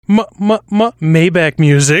Maybach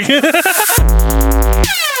music.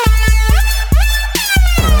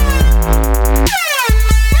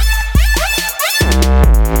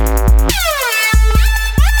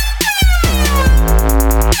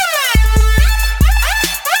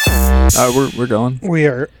 We're going. We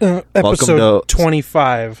are episode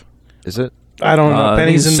 25. Is it? I don't know.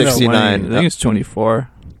 Penny's in 69. I think it's 24.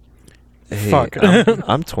 Hey, Fuck.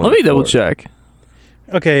 I'm 24. Let me double check.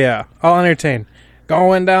 Okay, yeah. I'll entertain.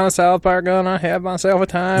 Going down to South Park, gonna have myself a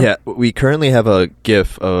time. Yeah, we currently have a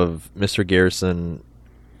GIF of Mr. Garrison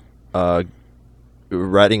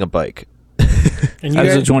riding a bike. And That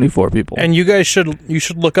is 24 people. And you guys should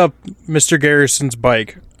look up Mr. Garrison's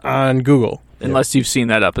bike on Google. Unless you've seen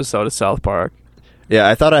that episode of South Park. Yeah,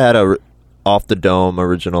 I thought I had a off the dome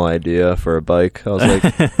original idea for a bike. I was like,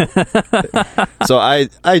 so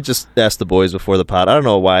I just asked the boys before the pod. I don't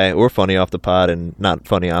know why we're funny off the pod and not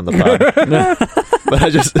funny on the pod. But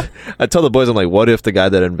I told the boys, I'm like, what if the guy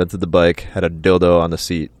that invented the bike had a dildo on the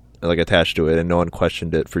seat, like attached to it, and no one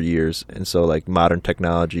questioned it for years? And so like modern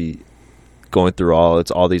technology going through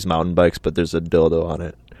all these mountain bikes, but there's a dildo on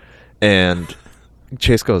it. And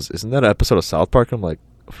Chase goes, isn't that an episode of South Park? I'm like,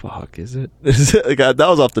 fuck, is it? That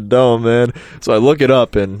was off the dome, man. So I look it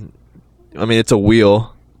up, and I mean, it's a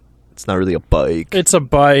wheel. It's not really a bike. It's a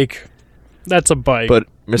bike. That's a bike. But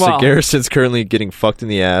Mr. Garrison's currently getting fucked in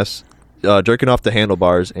the ass, jerking off the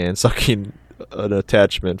handlebars, and sucking an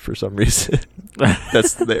attachment for some reason.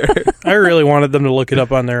 That's there. I really wanted them to look it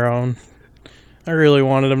up on their own. I really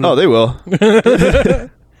wanted them to. Oh, they will.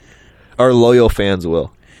 Our loyal fans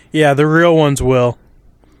will. Yeah, the real ones will.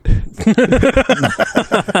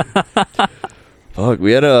 Fuck,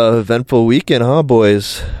 we had a eventful weekend, huh,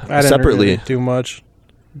 boys? I didn't Separately. really do much.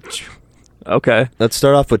 Okay. Let's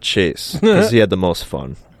start off with Chase, because he had the most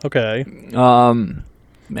fun. Okay.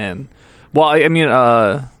 Man. Well, I mean,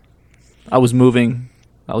 I was moving.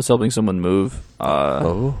 I was helping someone move.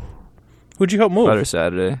 Who'd you help move? Friday or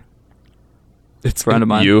Saturday. It's a friend of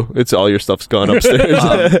mine. You. It's all your stuff's gone upstairs.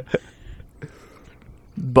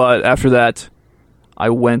 But after that, I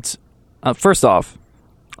went... first off,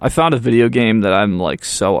 I found a video game that I'm like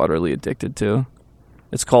so utterly addicted to.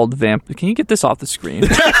 It's called Vamp... Can you get this off the screen?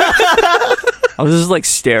 I was just like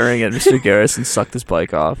staring at Mr. Garrison suck this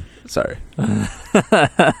bike off. Sorry.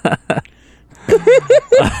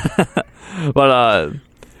 But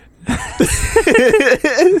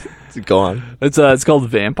Go on. it's called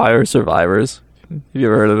Vampire Survivors. Have you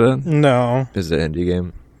ever heard of it? No. Is it an indie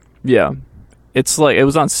game? Yeah. It's like it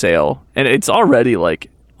was on sale, and it's already like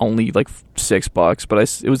only like $6,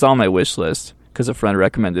 but it was on my wish list because a friend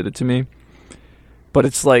recommended it to me. But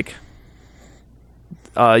it's like,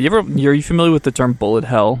 are you familiar with the term bullet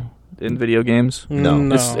hell in video games? No.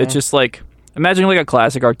 It's just like, imagine like a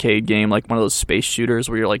classic arcade game, like one of those space shooters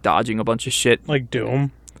where you're like dodging a bunch of shit. Like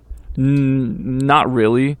Doom? Not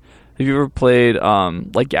really. Have you ever played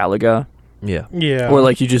like Galaga? Yeah. Yeah. Or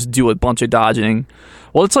like you just do a bunch of dodging.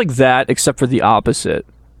 Well, it's like that, except for the opposite.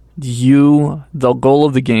 The goal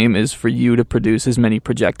of the game is for you to produce as many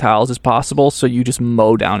projectiles as possible, so you just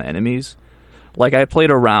mow down enemies. Like, I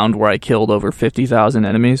played a round where I killed over 50,000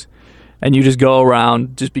 enemies, and you just go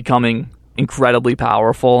around just becoming incredibly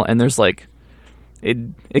powerful, and there's like...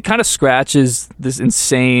 It kind of scratches this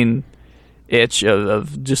insane itch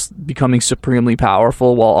of just becoming supremely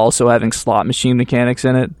powerful while also having slot machine mechanics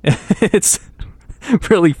in it. It's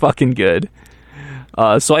really fucking good.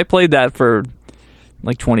 So I played that for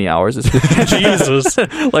like 20 hours. Jesus.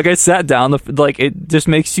 Like I sat down, it just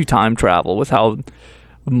makes you time travel with how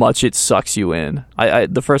much it sucks you in.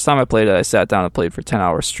 The first time I played it, I sat down and played for 10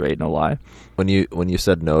 hours straight, no lie. When you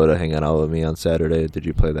said no to hanging out with me on Saturday, did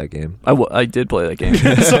you play that game? I did play that game.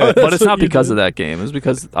 But it's not because of that game. It was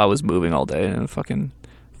because I was moving all day and I fucking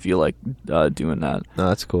feel like doing that. No,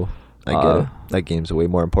 that's cool. I get it. That game's way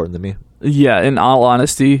more important than me. Yeah, in all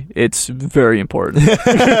honesty, it's very important.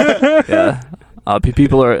 Yeah.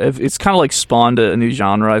 People it's kind of like spawned a new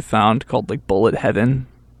genre I've found called like bullet heaven,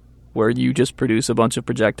 where you just produce a bunch of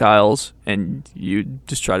projectiles and you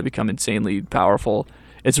just try to become insanely powerful.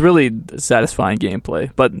 It's really satisfying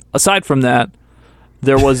gameplay. But aside from that,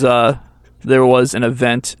 there was an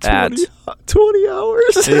event 20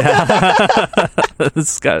 hours. Yeah.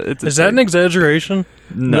 Is that an exaggeration?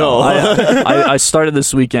 No. I started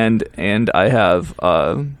this weekend and I have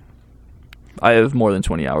more than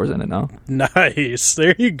 20 hours in it now. Nice.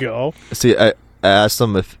 There you go. See, I asked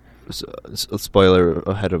them if spoiler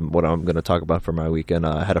ahead of what I'm going to talk about for my weekend.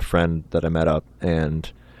 I had a friend that I met up,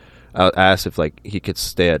 and I asked if like he could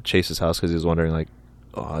stay at Chase's house because he was wondering like,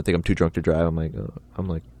 oh, I think I'm too drunk to drive. I'm like,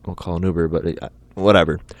 I'll call an Uber, but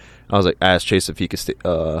whatever. I was like, I asked Chase if he could stay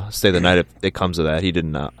the night if it comes to that. He did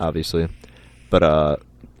not, obviously, but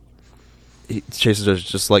Chase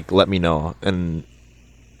just like let me know, and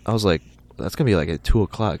I was like, that's gonna be like at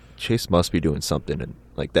 2:00. Chase must be doing something and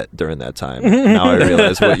like that during that time. Now I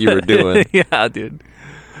realize what you were doing. Yeah, dude.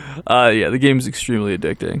 Yeah, the game's extremely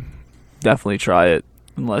addicting. Definitely try it,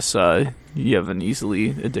 unless you have an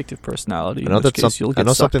easily addictive personality. I know that's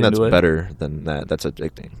something that's better than that. That's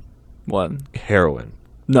addicting. What? Heroin.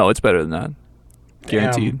 No, it's better than that.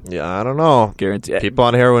 Guaranteed. Yeah, I don't know. Guaranteed. People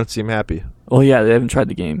on heroin seem happy. Well, yeah, they haven't tried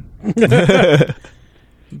the game.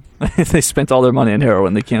 They spent all their money on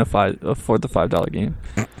heroin. They can't afford the $5 game.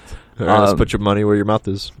 All right, let's put your money where your mouth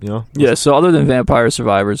is. Yeah. So other than Vampire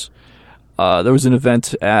Survivors, there was an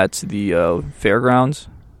event at the fairgrounds.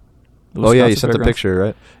 Oh yeah, you sent the picture,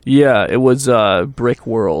 right? Yeah, it was Brick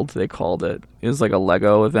World. They called it. It was like a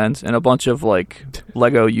Lego event, and a bunch of like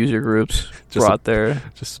Lego user groups brought there.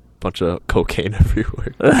 Just a bunch of cocaine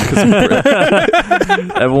everywhere.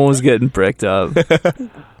 Everyone was getting bricked up.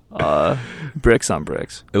 Bricks on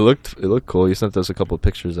bricks. It looked cool. You sent us a couple of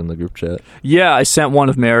pictures in the group chat. Yeah, I sent one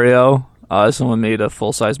of Mario. Someone made a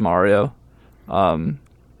full-size Mario. I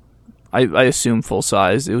assume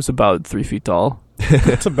full-size. It was about 3 feet tall.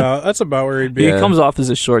 That's about where he'd be. He comes off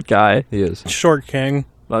as a short guy. He is. Short king.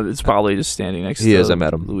 It's probably just standing next to I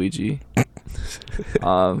met him. Luigi.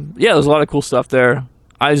 Yeah, there's a lot of cool stuff there.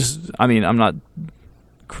 I'm not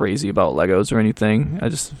crazy about Legos or anything. I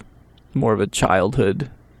just more of a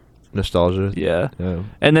childhood nostalgia. Yeah.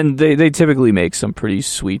 And then they typically make some pretty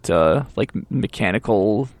sweet like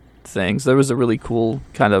mechanical things. There was a really cool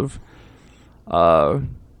kind of I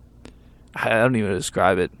don't even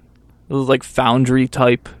describe it. It was like foundry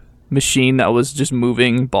type machine that was just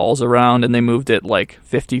moving balls around, and they moved it like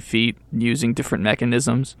 50 feet using different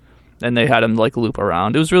mechanisms, and they had them like loop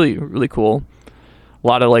around. It was really, really cool. A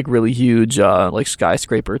lot of like really huge like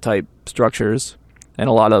skyscraper type structures, and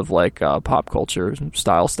a lot of like pop culture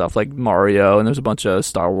style stuff like Mario, and there's a bunch of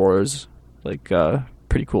Star Wars, like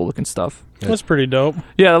pretty cool looking stuff. That's pretty dope.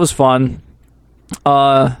 Yeah, that was fun.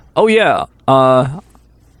 Oh yeah,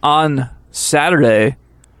 on Saturday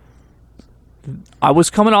I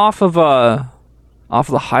was coming off of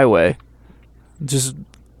the highway, just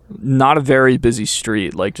not a very busy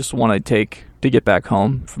street, like just one I take to get back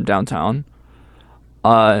home from downtown.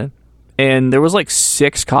 And there was like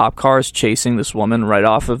 6 cop cars chasing this woman right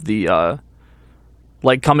off of the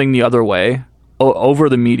like coming the other way over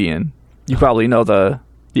the median. You probably know the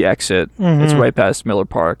exit. Mm-hmm. It's right past Miller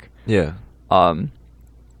Park. Yeah.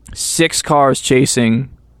 6 cars chasing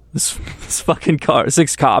this fucking car.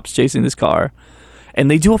 6 cops chasing this car,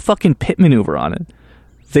 and they do a fucking pit maneuver on it.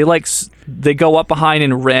 They go up behind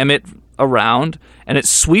and ram it around, and it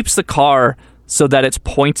sweeps the car so that it's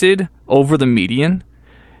pointed over the median.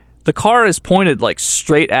 The car is pointed like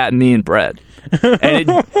straight at me and Brett,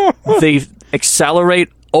 and they accelerate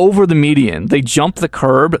over the median. They jump the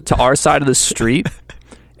curb to our side of the street,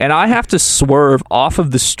 and I have to swerve off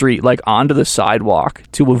of the street like onto the sidewalk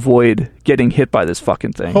to avoid getting hit by this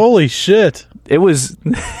fucking thing. Holy shit. It was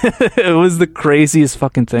it was the craziest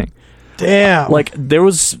fucking thing. Damn. Like there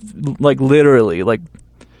was like literally like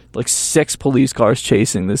 6 police cars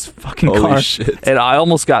chasing this fucking Holy car. Shit. And I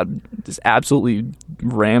almost got just absolutely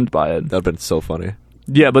rammed by it. That'd been so funny.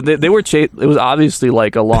 Yeah, but they were it was obviously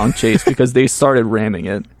like a long chase because they started ramming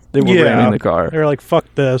it. They were ramming the car. They were like, fuck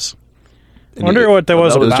this. And I wonder what that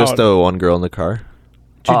was about. It was about. just the one girl in the car?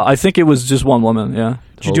 I think it was just one woman, yeah.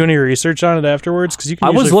 Did you do any research on it afterwards? Because you can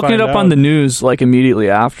I was usually looking it find up out. on the news like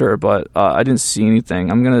immediately after, but I didn't see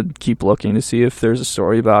anything. I'm going to keep looking to see if there's a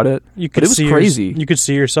story about it. But it was crazy. You could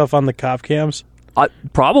see yourself on the cop cams?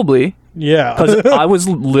 Probably. Yeah. Because I was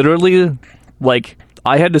literally like,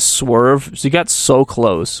 I had to swerve. She got so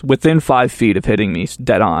close, within 5 feet of hitting me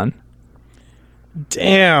dead on.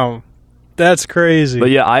 Damn. That's crazy.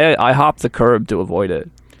 But yeah, I hopped the curb to avoid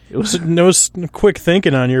it. It was quick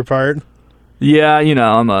thinking on your part. Yeah,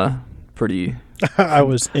 I'm a pretty.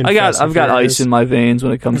 I've got ice in my veins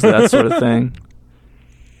when it comes to that sort of thing.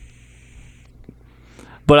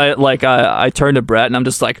 But I turned to Brett and I'm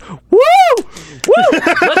just like, woo,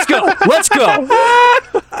 let's go.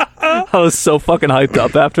 I was so fucking hyped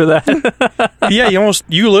up after that. Yeah,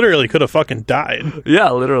 you literally could have fucking died.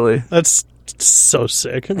 Yeah, literally. That's so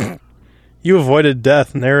sick. You avoided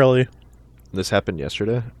death narrowly. This happened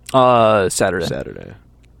yesterday? Saturday.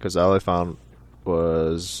 Because all I found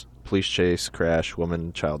was police chase, crash,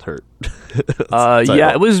 woman, child hurt.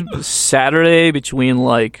 Yeah, it was Saturday between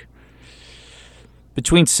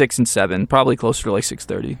 6 and 7, probably closer to like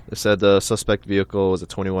 6:30. It said the suspect vehicle was a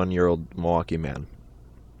 21-year-old Milwaukee man.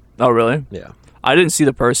 Oh, really? Yeah. I didn't see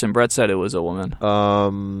the person. Brett said it was a woman.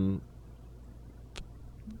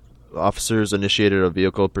 Officers initiated a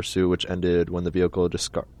vehicle pursuit, which ended when the vehicle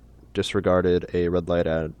disregarded a red light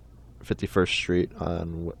at 51st Street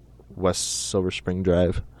on West Silver Spring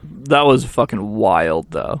Drive. That was fucking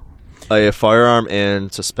wild, though. A firearm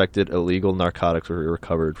and suspected illegal narcotics were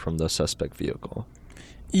recovered from the suspect vehicle.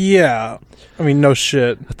 Yeah. I mean, no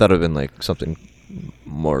shit. I thought it would have been like something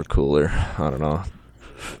more cooler. I don't know.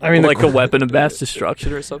 I mean, like a weapon of mass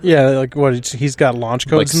destruction or something? Yeah, like what? He's got launch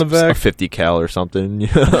codes like in the back? A 50 cal or something.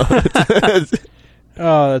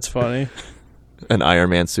 Oh, that's funny. An Iron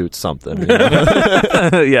Man suit, something.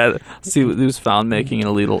 Yeah. See, he was found making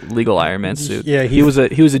an legal Iron Man suit. Yeah, he was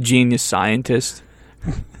a genius scientist.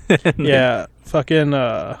 Yeah, fucking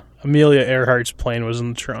Amelia Earhart's plane was in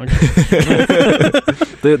the trunk.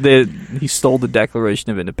 He stole the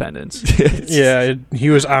Declaration of Independence. Yeah, he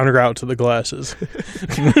was en route to the glasses.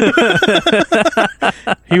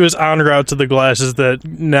 He was en route to the glasses that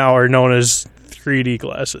now are known as 3D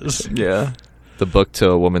glasses. Yeah. The book to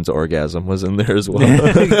a woman's orgasm was in there as well.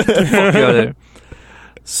 Fuck out of there.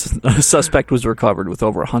 Suspect was recovered with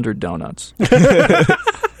over 100 donuts.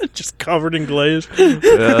 Just covered in glaze.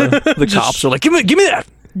 Yeah. The cops are like, give me that.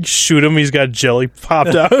 You shoot him, he's got jelly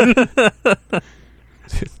popped out.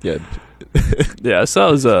 Yeah. Yeah,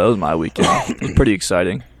 so that was my weekend. It was pretty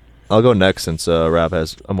exciting. I'll go next since Rob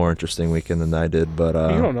has a more interesting weekend than I did. But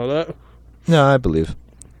You don't know that. no, I believe.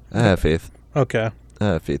 I have faith. Okay. I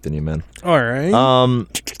have faith in you, man. All right.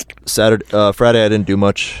 Friday I didn't do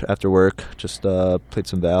much after work. Just played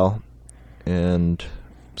some Val and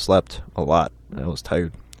slept a lot. I was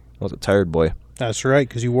tired. I was a tired boy. That's right,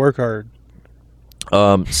 because you work hard.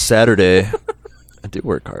 Saturday, I did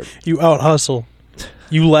work hard. You out hustle.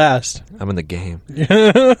 You last. I'm in the game.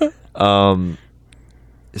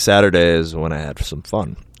 Saturday is when I had some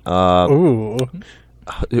fun. Ooh.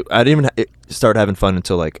 I didn't even start having fun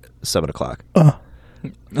until like 7 o'clock.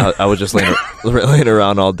 I was just laying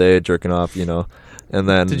around all day, jerking off, and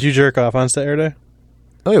then. Did you jerk off on Saturday?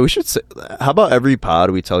 Oh yeah, we should say. How about every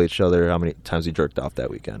pod we tell each other how many times we jerked off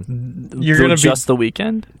that weekend? You're gonna just the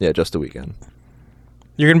weekend? Yeah, just the weekend.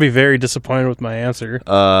 You're gonna be very disappointed with my answer.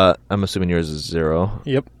 I'm assuming yours is 0.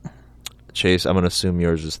 Yep. Chase, I'm gonna assume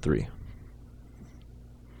yours is 3.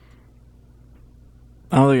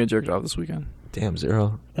 I don't think I jerked off this weekend. Damn,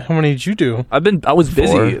 0. How many did you do? I was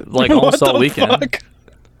busy 4. like almost all weekend. Fuck?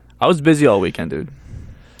 I was busy all weekend, dude.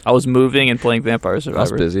 I was moving and playing Vampire Survivor. I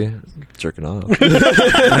was busy jerking off.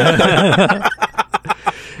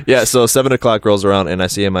 Yeah, so 7 o'clock rolls around, and I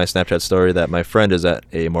see in my Snapchat story that my friend is at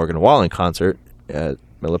a Morgan Wallen concert at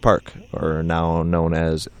Miller Park, or now known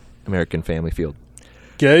as American Family Field.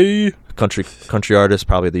 Gay. Country artist,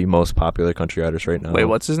 probably the most popular country artist right now. Wait,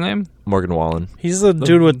 what's his name? Morgan Wallen. He's the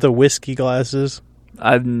dude with the whiskey glasses.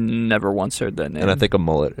 I've never once heard that name. And I think a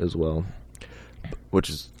mullet as well,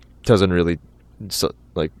 which doesn't really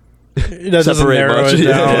It doesn't separate narrow much. it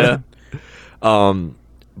down. Yeah.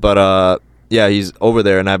 But yeah, he's over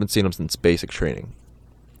there, and I haven't seen him since basic training.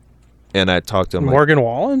 And I talked to him. Morgan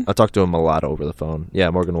Wallen? I talked to him a lot over the phone. Yeah,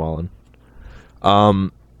 Morgan Wallen.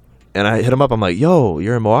 And I hit him up. I'm like, "Yo,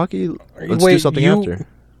 you're in Milwaukee? Let's do something after."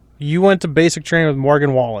 You went to basic training with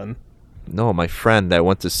Morgan Wallen. No, my friend that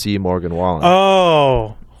went to see Morgan Wallen.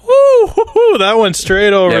 Oh. Woo, that went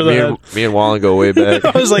straight over the me and Wallen go way back.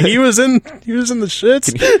 I was like, he was in the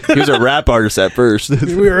shits. He was a rap artist at first.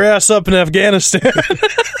 We were ass up in Afghanistan.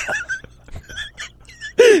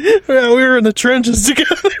 Yeah, we were in the trenches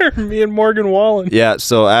together, me and Morgan Wallen. Yeah,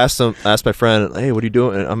 so I asked my friend, "Hey, what are you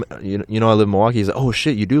doing?" And I live in Milwaukee. He's like, "Oh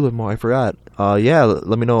shit, you do live in Milwaukee? I forgot." Yeah,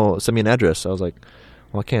 let me know. Send me an address. I was like,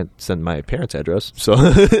 "Well, I can't send my parents' address." So,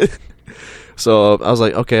 so I was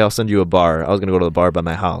like, "Okay, I'll send you a bar." I was gonna go to the bar by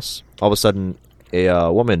my house. All of a sudden,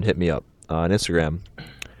 a woman hit me up on Instagram.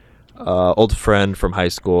 Old friend from high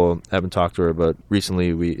school. I haven't talked to her, but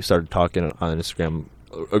recently we started talking on Instagram,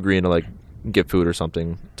 agreeing to like get food or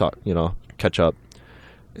something, talk, catch up.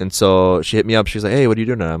 And so she hit me up. She's like, "Hey, what are you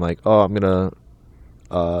doing now?" I'm like, "Oh, I'm gonna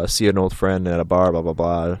see an old friend at a bar, blah blah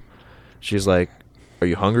blah." She's like, "Are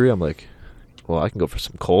you hungry?" I'm like, "Well, I can go for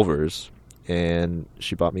some Culvers." And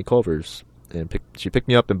she bought me Culvers, and she picked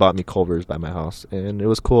me up and bought me Culvers by my house, and it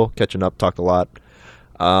was cool catching up, talked a lot.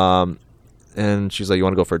 And she's like, "You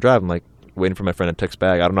want to go for a drive?" I'm like, waiting for my friend to text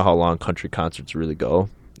back. I don't know how long country concerts really go.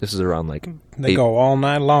 This is around like They go all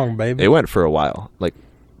night long, baby. It went for a while, like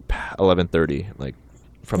 11:30, like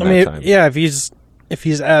from that time. Yeah, if he's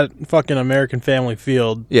at fucking American Family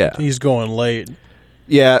Field, Yeah, he's going late.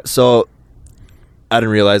 Yeah, so I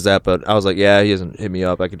didn't realize that, but I was like, yeah, he hasn't hit me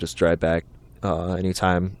up. I could just drive back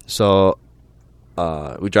anytime. So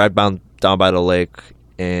we drive down by the lake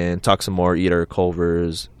and talk some more, eat our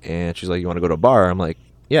Culvers, and she's like, you want to go to a bar? I'm like,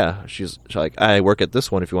 yeah. She's like, I work at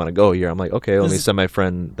this one if you want to go here. I'm like, okay, let me send my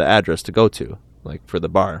friend the address to go to, like, for the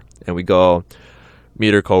bar. And we go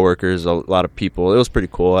meet her coworkers, a lot of people. It was pretty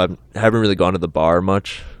cool. I haven't really gone to the bar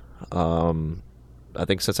much. I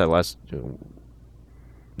think since the last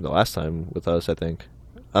time with us, I think.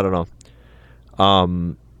 I don't know.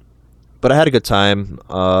 But I had a good time.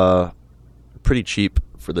 Pretty cheap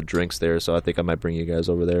for the drinks there, so I think I might bring you guys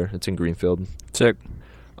over there. It's in Greenfield. Sick.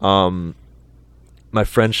 My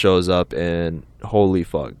friend shows up, and holy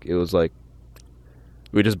fuck, it was like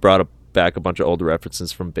we just brought back a bunch of old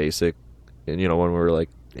references from Basic, and when we were like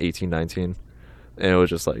 18, 19, and it was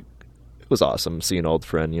just like, it was awesome seeing an old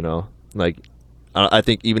friend. Like, I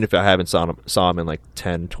think even if I haven't saw him in like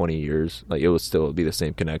 10, 20 years, like, it would still be the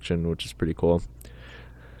same connection, which is pretty cool.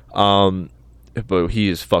 But he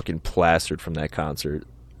is fucking plastered from that concert.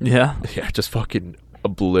 Yeah. Yeah, just fucking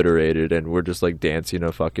obliterated, and we're just like dancing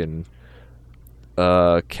a fucking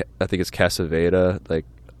I think it's Casaveda, like,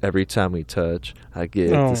 every time we touch I get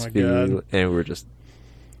this feel, and we're just,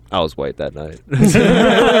 I was white that night.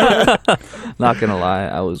 Not gonna lie,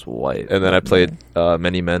 I was white. And then I played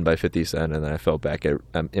Many Men by 50 Cent, and then I fell back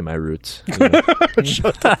in my roots.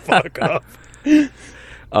 Shut the fuck up.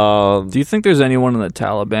 Do you think there's anyone in the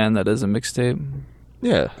Taliban that has a mixtape?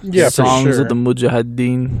 Yeah. Yeah, for Songs sure. of the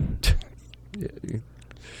Mujahideen.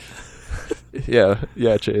 Yeah,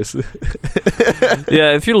 Chase.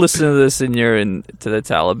 Yeah, if you're listening to this and you're to the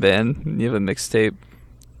Taliban and you have a mixtape,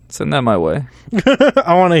 send that my way.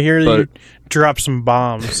 I want to hear you drop some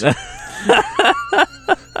bombs. I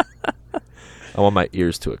want my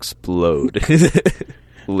ears to explode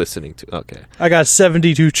listening to. Okay. I got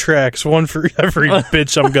 72 tracks, one for every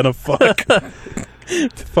bitch I'm gonna fuck.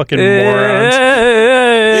 Fucking morons.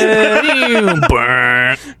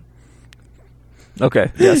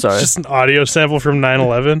 Okay, yeah, sorry. Just an audio sample from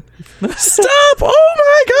 9/11. Stop! Oh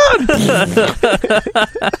my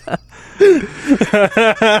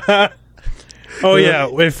god! Oh yeah.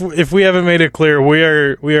 If we haven't made it clear, we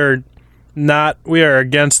are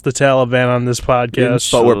against the Taliban on this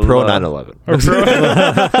podcast. But we're pro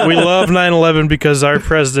 9/11. We love 9/11 because our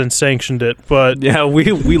president sanctioned it. But yeah,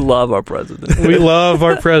 we love our president. we love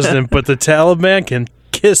our president, but the Taliban can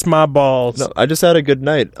kiss my balls. No, I just had a good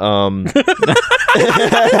night. Smooth.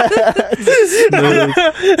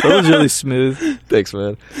 That was really smooth. Thanks,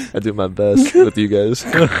 man. I do my best with you guys.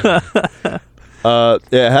 Yeah, I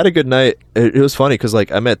had a good night. It was funny because,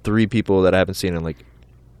 like, I met 3 people that I haven't seen in like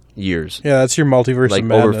years. Yeah, that's your multiverse Like of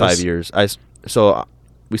madness. over 5 years. So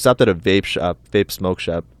we stopped at a vape smoke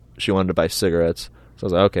shop. She wanted to buy cigarettes, so I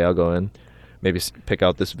was like, okay, I'll go in, maybe pick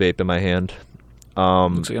out this vape in my hand.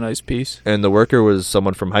 Looks like a nice piece. And the worker was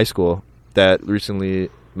someone from high school that recently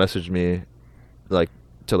messaged me, like,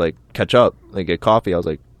 to like catch up, like get coffee. I was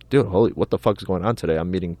like, dude, holy, what the fuck is going on today?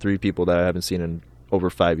 I'm meeting 3 people that I haven't seen in over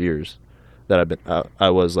 5 years that I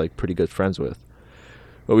was like pretty good friends with.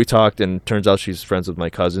 But we talked, and turns out she's friends with my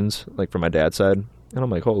cousins, like from my dad's side. And I'm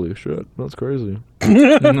like, holy shit, that's crazy.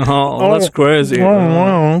 No, that's crazy. Oh,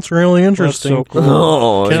 wow, that's really interesting. That's so cool.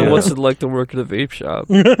 Oh, Can- yeah. What's it like to work at a vape shop?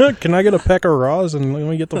 Can I get a pack of raws and let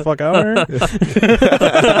me get the fuck out of here?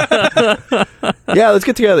 Yeah, let's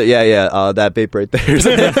get together. Yeah. That vape right there.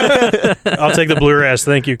 I'll take the blue rash.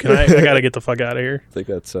 Thank you. I gotta get the fuck out of here. I think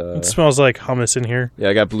that's. It smells like hummus in here. Yeah,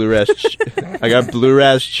 I got blue rash. I got blue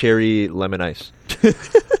rash cherry lemon ice.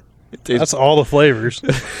 That's all the flavors.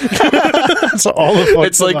 That's all the fucking.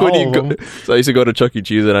 It's like when you go. So I used to go to Chuck E.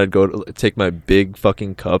 Cheese, and I'd go to take my big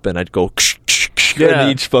fucking cup, and I'd go Yeah.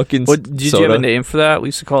 in each fucking. Did you soda. have a name for that? We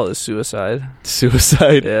used to call it suicide.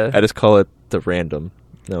 Suicide. Yeah. I just call it the random.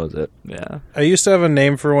 That was it. Yeah. I used to have a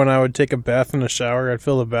name for when I would take a bath in the shower. I'd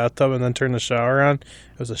fill the bathtub and then turn the shower on.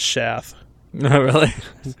 It was a shath. Not really.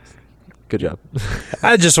 Good job.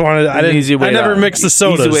 I just wanted. I didn't. Easy way I never to- mixed the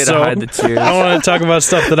sodas. Easy way to so hide the tears. I want to talk about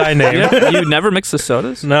stuff that I name. Yeah, you never mix the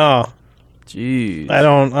sodas? No, Jeez. I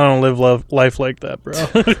don't live life like that, bro.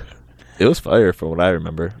 It was fire from what I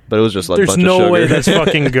remember, but it was just like There's bunch no of sugar. way that's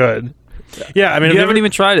fucking good. Yeah, I mean, You haven't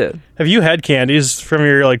even tried it. have you had candies from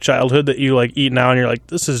your like childhood that you like eat now and you're like,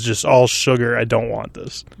 this is just all sugar. I don't want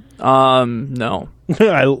this. No.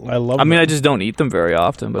 I love. I mean, them. I just don't eat them very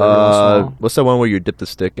often. But every once in a while. What's that one where you dip the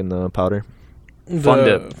stick in the powder?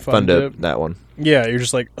 Fun dip, that one. Yeah, you're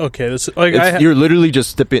just like, okay, this like you're literally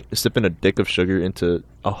just sipping a dick of sugar into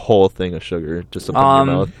a whole thing of sugar, just to put in your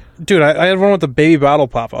mouth. Dude, I had one with the baby bottle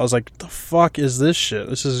pop. I was like, the fuck is this shit?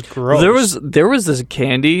 This is gross. There was this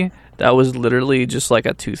candy that was literally just like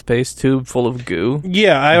a toothpaste tube full of goo.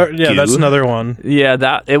 Yeah, Goo? That's another one. Yeah,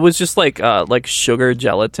 that it was just like sugar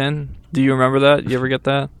gelatin. Do you remember that? You ever get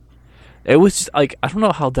that? It was like, I don't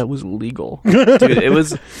know how that was legal, dude. It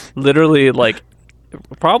was literally like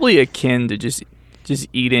probably akin to just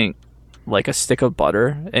eating like a stick of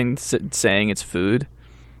butter and saying it's food.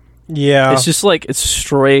 Yeah, it's just like it's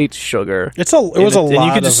straight sugar. It was a lot, and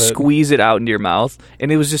you could just of it. squeeze it out into your mouth,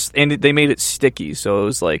 and it was just they made it sticky, so it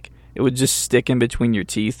was like it would just stick in between your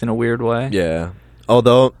teeth in a weird way. Yeah,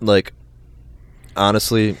 although like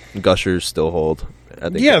honestly, Gushers still hold. I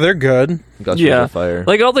think they're good. Gushers are fire.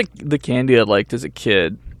 Like all the candy I liked as a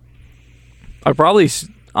kid, I probably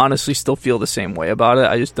honestly still feel the same way about it.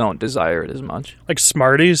 I just don't desire it as much. Like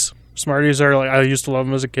Smarties. Smarties are like, I used to love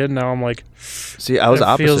them as a kid. Now I'm like, see, I was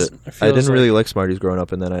opposite. Feels I didn't really like Smarties growing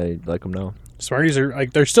up, and then I like them now. Smarties are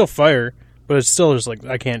like, they're still fire, but it's still just like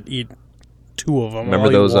I can't eat 2 of them. Remember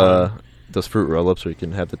those fruit roll-ups where you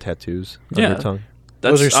can have the tattoos on your tongue?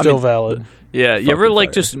 Those are still valid. Yeah, you ever Fucking like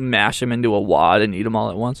fire. just mash them into a wad and eat them all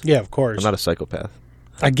at once? Yeah, of course. I'm not a psychopath.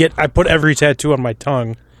 I put every tattoo on my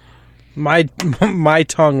tongue. My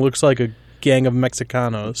tongue looks like a gang of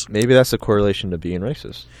Mexicanos. Maybe that's a correlation to being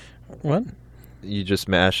racist. What? You just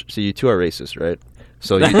mash. See, you two are racist, right?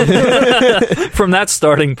 So you, from that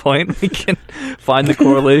starting point, we can find the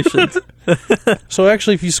correlations. So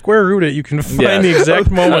actually, if you square root it, you can find the exact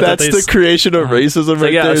moment. That's the creation of racism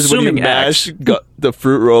right there. Is when you mash the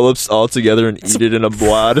fruit roll-ups all together and eat it in a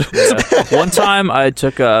wad. Yeah. One time, I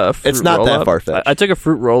took a fruit It's not roll-up. that far-fetched. I took a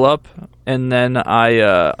fruit roll-up, and then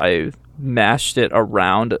I mashed it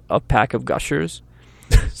around a pack of Gushers.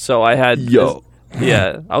 So I had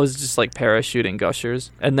I was just like parachuting Gushers,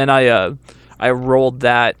 and then I rolled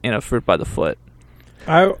that in a fruit by the foot.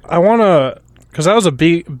 I want to, because that was a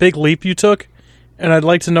big leap you took, and I'd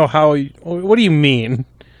like to know how. What do you mean?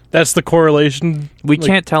 That's the correlation. We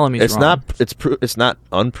can't tell him he's wrong. It's not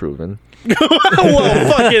unproven.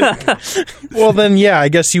 Well, then I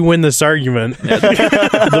guess you win this argument. Yeah,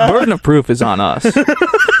 the burden of proof is on us.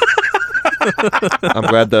 I'm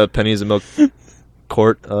glad the pennies and milk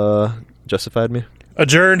court justified me.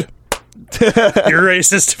 Adjourned. You're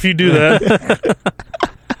racist if you do that.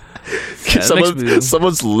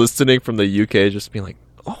 Someone's listening from the UK just being like,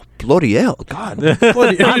 oh, bloody hell, God. I'm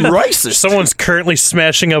racist. Someone's currently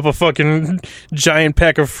smashing up a fucking giant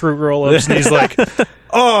pack of fruit roll-ups, and he's like,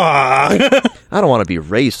 I don't want to be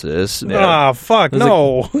racist. Fuck,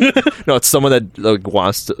 no. No, it's someone that like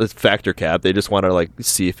wants to factor cap. They just want to like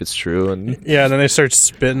see if it's true. And then they start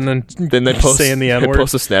spitting and then they saying the N-word. They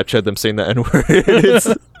post a Snapchat of them saying the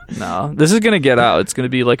N-word. No, this is going to get out. It's going to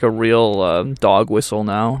be like a real dog whistle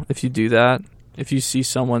now if you do that. If you see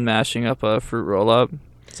someone mashing up a fruit roll-up,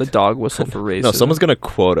 it's a dog whistle for racism. No, someone's going to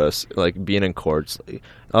quote us, like being in courts.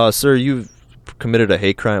 Like, sir, you've committed a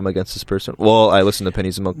hate crime against this person. Well, I listened to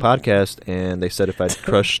Pennies and Milk podcast, and they said if I'd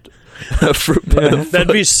crushed a fruit by the foot. That'd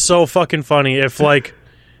be so fucking funny if, like,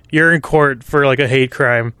 you're in court for, like, a hate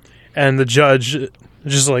crime, and the judge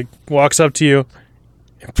just, like, walks up to you,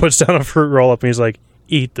 and puts down a fruit roll-up, and he's like,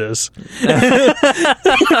 eat this.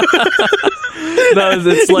 No,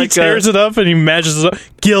 it's like he tears it up and he mashes it up.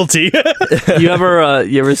 Guilty. You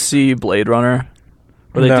ever see Blade Runner?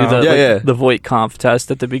 Where they do the Voight-Kampff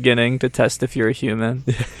test at the beginning to test if you're a human.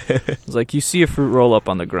 It's like, you see a fruit roll up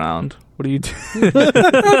on the ground. What do you do?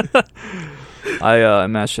 I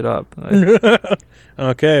mash it up.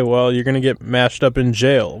 Okay, well, you're going to get mashed up in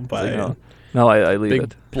jail by No, I leave big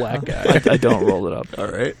it. Black guy. I don't roll it up. All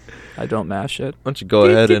right. I don't mash it. Why don't you go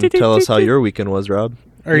ahead and tell us how your weekend was, Rob?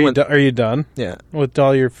 Are you done? Yeah. With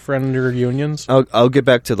all your friend reunions? I'll get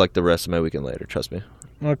back to like the rest of my weekend later. Trust me.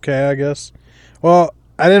 Okay, I guess. Well,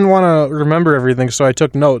 I didn't want to remember everything, so I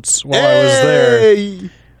took notes while I was there.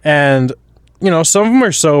 And, some of them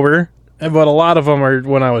are sober, but a lot of them are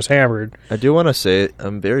when I was hammered. I do want to say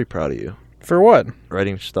I'm very proud of you. For what?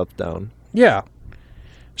 Writing stuff down. Yeah.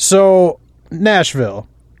 So, Nashville.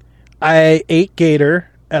 I ate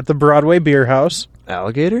gator at the Broadway Beer House.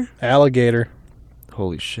 Alligator? Alligator.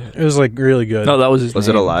 Holy shit. It was, like, really good. No, that was his name. Was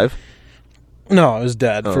it alive? No, it was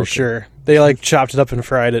dead, for okay. sure. They, like, chopped it up and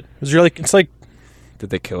fried it. It was really, it's like... Did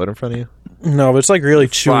they kill it in front of you? No, but it's like really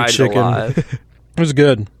chewy Fried chicken. alive. It was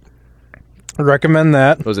good. I recommend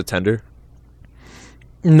that. Was it tender?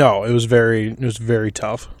 No, it was very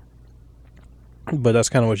tough. But that's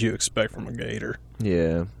kind of what you expect from a gator.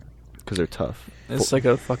 Yeah. Because they're tough. It's like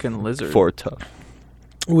a fucking lizard. 4 tough.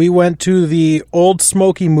 We went to the Old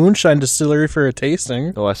Smoky Moonshine Distillery for a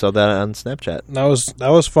tasting. Oh, I saw that on Snapchat. That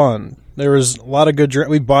was fun. There was a lot of good drink.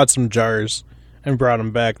 We bought some jars and brought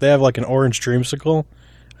them back. They have like an orange dreamsicle.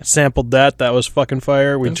 I sampled that. That was fucking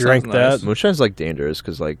fire. We drank that. Moonshine's like dangerous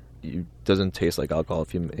because like it doesn't taste like alcohol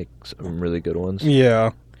if you make some really good ones.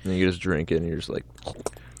 Yeah. And you just drink it and you're just like.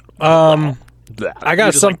 I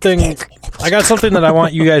got something. I got something that I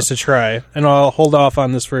want you guys to try, and I'll hold off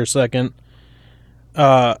on this for a second.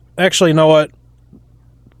 Actually, you know what?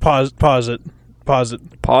 Pause it. Pause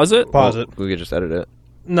it? Pause it. We could just edit it.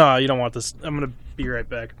 No, you don't want this. I'm gonna be right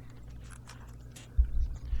back.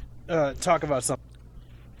 Talk about something.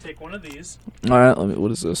 Take one of these. All right,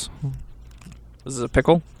 what is this? This is a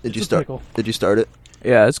pickle? Did you start it?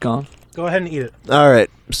 Yeah, it's gone. Go ahead and eat it. All right.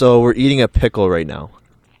 So we're eating a pickle right now.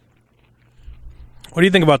 What do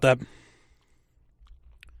you think about that?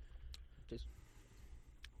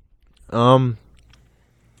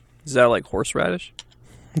 Is that like horseradish?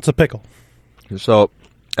 It's a pickle. So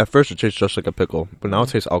at first it tastes just like a pickle, but now it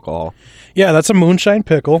tastes alcohol. Yeah, that's a moonshine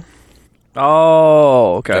pickle.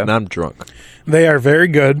 Oh, okay. And I'm drunk. They are very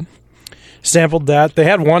good. Sampled that. They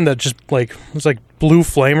had one that just like was like blue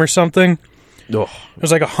flame or something. Ugh. It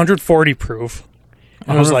was like 140 proof.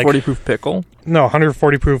 And it was 140 like proof pickle? no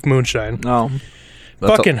 140 proof moonshine. No.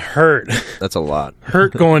 Fucking hurt. That's a lot.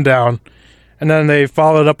 Hurt going down. And then they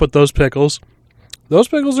followed up with those pickles. Those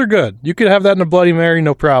pickles are good. You could have that in a Bloody Mary,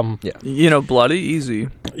 no problem. Yeah. You know, bloody, easy.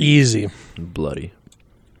 Easy. Bloody.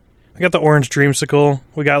 I got the orange dreamsicle.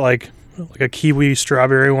 We got like a kiwi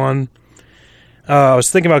strawberry one. I was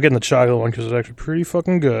thinking about getting the chocolate one because it's actually pretty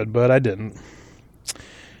fucking good, but I didn't.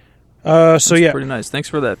 That's pretty nice. Thanks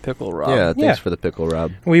for that pickle, Rob. Yeah, thanks for the pickle,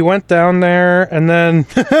 Rob. We went down there, and then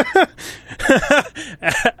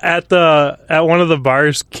at one of the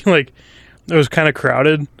bars, like it was kind of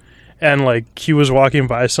crowded, and like Q was walking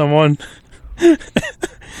by someone,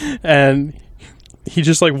 and he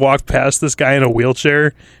just like walked past this guy in a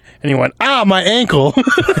wheelchair, and he went, "Ah, my ankle!"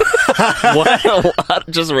 What?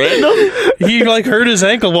 Just random? He like hurt his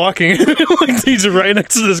ankle walking. Like he's right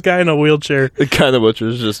next to this guy in a wheelchair. The kind of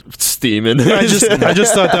butcher's just steaming. I just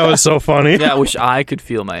thought that was so funny. Yeah, I wish I could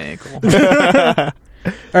feel my ankle.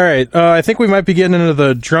 All right, I think we might be getting into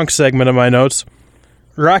the drunk segment of my notes.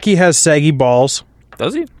 Rocky has saggy balls.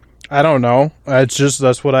 Does he? I don't know.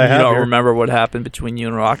 That's what I have. You don't here. remember what happened between you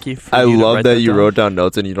and Rocky? I love that you wrote down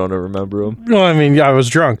notes and you don't remember them. No, I mean, I was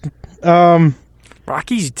drunk.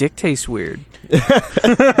 Rocky's dick tastes weird.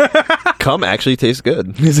 Cum actually tastes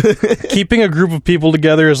good. Keeping a group of people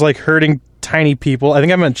together is like hurting tiny people. I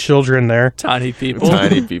think I meant children there. Tiny people.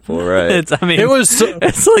 Tiny people, right. It's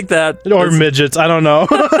It's like that. Or midgets. I don't know.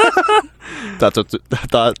 I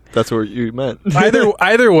thought that's what you meant.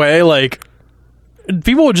 Either way, like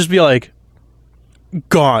people would just be like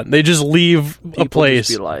gone. They just leave People a place,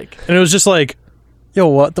 just be like, and it was just like, yo,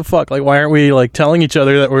 what the fuck? Like, why aren't we like telling each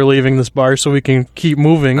other that we're leaving this bar so we can keep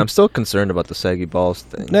moving? I'm still concerned about the saggy balls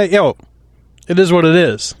thing. Yo, it is what it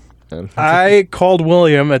is. I called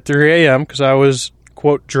William at 3 a.m. because I was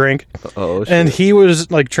quote drink, and he was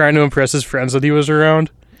like trying to impress his friends that he was around.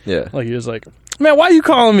 Yeah, like he was like, "Man, why are you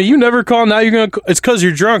calling me? You never call. Now you're gonna. It's because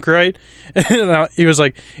you're drunk, right?" And he was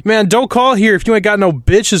like, "Man, don't call here if you ain't got no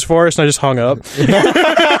bitches for us." And I just hung up.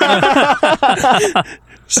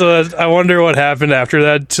 So I wonder what happened after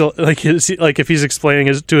that. Till like if he's explaining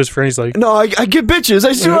it to his friend, he's like, "No, I get bitches.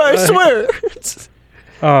 I swear."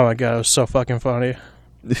 Oh my god, it was so fucking funny.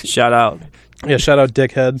 shout out. Yeah, shout out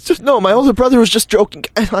dickhead. Just no, my older brother was just joking.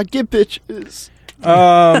 I get bitches.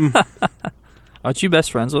 Aren't you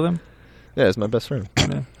best friends with him? Yeah, it's my best friend.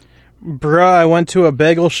 Yeah. Bruh, I went to a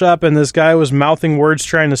bagel shop and this guy was mouthing words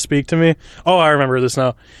trying to speak to me. Oh, I remember this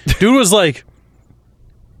now. Dude was like,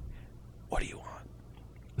 "What do you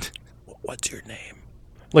want? What's your name?"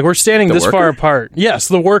 Like, we're standing this far apart. Yes,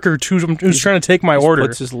 the worker who's trying to take my order.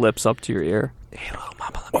 Puts his lips up to your ear. Hey, little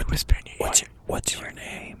mama, let me whisper in your ear. What's your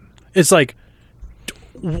name? It's like,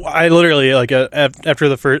 I literally, like, after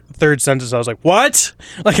the third sentence, I was like, "What?"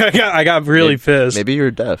 Like, I got really pissed. Maybe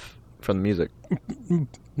you're deaf from the music.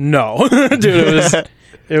 No. Dude,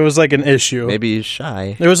 it was like an issue. Maybe he's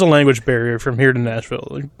shy. There was a language barrier from here to Nashville.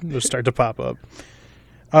 Like, it would start to pop up.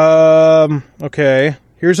 Okay.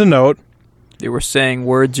 Here's a note. They were saying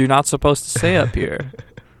words you're not supposed to say up here.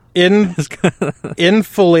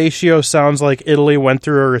 Infellatio sounds like Italy went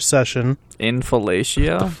through a recession.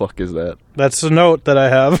 Infellatio? What the fuck is that? That's a note that I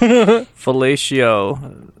have.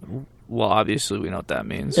 Fellatio. Well, obviously we know what that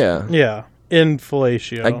means. Yeah. Yeah.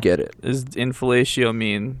 Infellatio. I get it. Does infellatio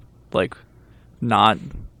mean, like, not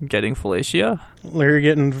getting fellatio? You're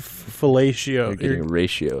getting fellatio. You're getting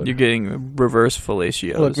ratioed. You're getting reverse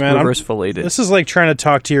fellatio. Look, man, reverse filleted. This is like trying to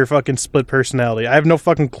talk to your fucking split personality. I have no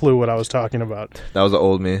fucking clue what I was talking about. That was the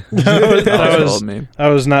old me. I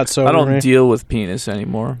was not sober. I don't me. deal with penis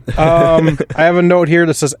anymore. I have a note here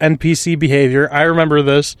that says NPC behavior. I remember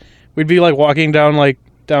this. We'd be like walking down like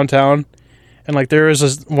downtown, and like there was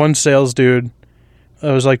this one sales dude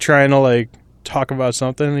that was like trying to like talk about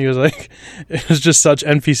something. And he was like, it was just such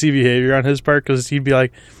NPC behavior on his part because he'd be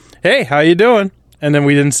like, "Hey, how you doing?" And then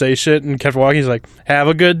we didn't say shit and kept walking. He's like, "Have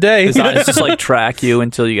a good day." His eyes just like track you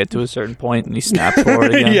until you get to a certain point and he snaps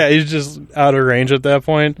forward again. Yeah, he's just out of range at that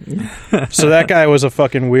point. So that guy was a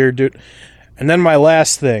fucking weird dude. And then my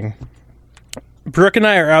last thing. Brooke and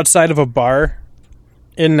I are outside of a bar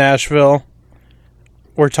in Nashville.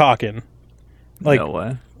 We're talking. Like, no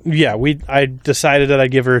way. Yeah, I decided that I'd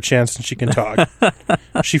give her a chance and she can talk.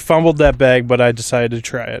 She fumbled that bag, but I decided to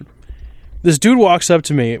try it. This dude walks up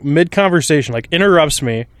to me mid-conversation, like interrupts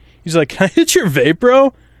me. He's like, "Can I hit your vape,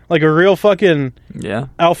 bro?" Like a real fucking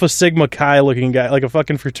Alpha Sigma Chi looking guy, like a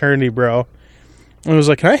fucking fraternity bro. And I was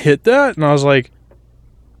like, "Can I hit that?" And I was like,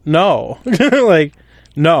 "No." Like,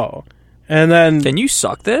 no. And then... Can you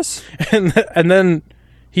suck this? And then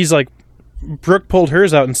he's like, Brooke pulled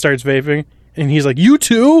hers out and starts vaping. And he's like, "You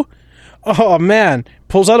too?" Oh, man.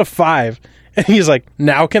 Pulls out a 5. And he's like,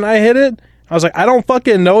 "Now can I hit it?" I was like, "I don't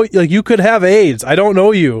fucking know. Like, you could have AIDS. I don't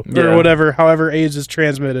know you." Or whatever, however AIDS is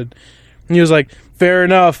transmitted. And he was like, "Fair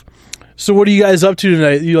enough. So what are you guys up to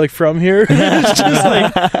tonight? You, like, from here?" It's just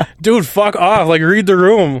like, dude, fuck off. Like, read the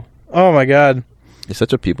room. Oh, my God. You're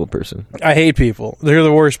such a people person. I hate people. They're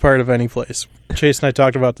the worst part of any place. Chase and I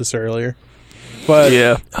talked about this earlier. But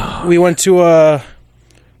we went to a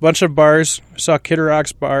bunch of bars. Saw Kid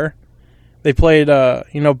Rock's bar. They played,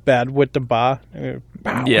 Bad with the Ba.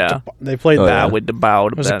 They played that. With the bow.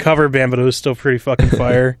 It was a cover band, but it was still pretty fucking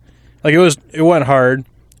fire. Like, it went hard.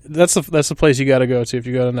 That's the place you got to go to if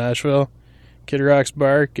you go to Nashville. Kid Rock's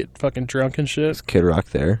bar, get fucking drunk and shit. Is Kid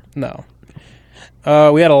Rock there? No.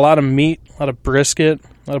 We had a lot of meat, a lot of brisket,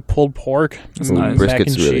 a lot of pulled pork. That's nice.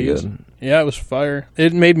 Brisket's really good. Yeah, it was fire.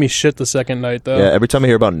 It made me shit the second night, though. Yeah, every time I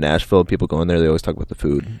hear about Nashville, people going there, they always talk about the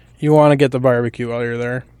food. You want to get the barbecue while you're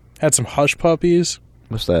there. Had some hush puppies.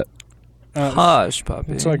 What's that? Hush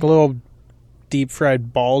puppy. It's like little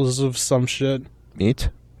deep-fried balls of some shit. Meat?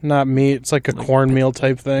 Not meat. It's like a cornmeal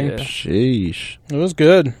type thing. Yeah. Sheesh. It was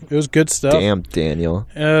good. It was good stuff. Damn, Daniel.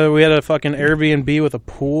 We had a fucking Airbnb with a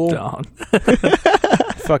pool. Down.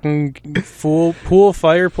 Fucking pool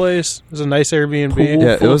fireplace. It was a nice Airbnb. Pool.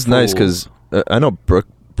 Yeah, it was nice because I know Brooke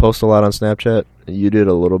posts a lot on Snapchat. You did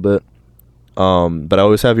a little bit. But I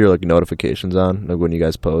always have your like notifications on, like when you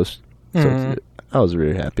guys post. So I was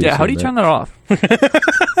really happy. Yeah, how do you turn that off?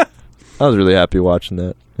 I was really happy watching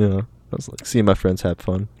that. You know, I was like seeing my friends have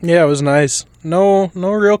fun. Yeah, it was nice. No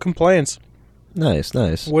real complaints.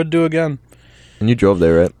 Nice. Would do again. And you drove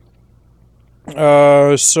there, right?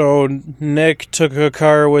 So Nick took a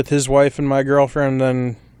car with his wife and my girlfriend,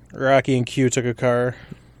 then Rocky and Q took a car.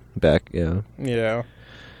 Back, yeah. Yeah.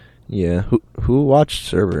 Yeah. Who watched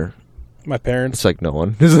Server? My parents. It's like no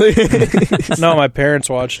one. No, my parents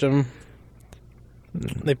watched him.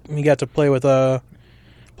 He got to play with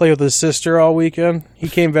his sister all weekend. He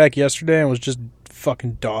came back yesterday and was just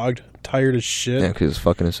fucking dogged, tired as shit. Yeah, because he's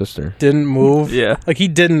fucking his sister. Didn't move. Yeah, like he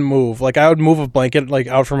didn't move. Like I would move a blanket like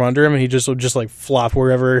out from under him, and he just would just like flop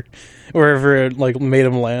wherever it like made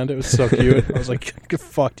him land. It was so cute. I was like, "Get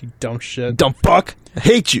fucked, you dumb shit, Dumb fuck! I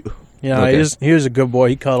hate you." Yeah, okay. he was a good boy.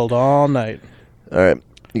 He cuddled all night. All right,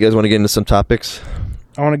 you guys want to get into some topics?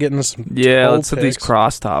 I want to get into some. Let's hit these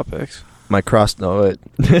cross topics. My cross. No,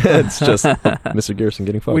 it's just Mr. Garrison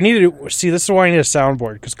getting fucked. We need to see. This is why I need a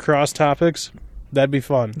soundboard because cross topics. That'd be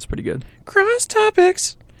fun. It's pretty good. Cross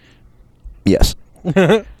topics. Yes.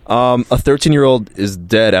 A 13-year-old is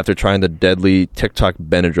dead after trying the deadly TikTok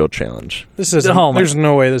Benadryl challenge. This is. There's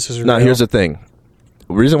no way this is real. Now, here's the thing.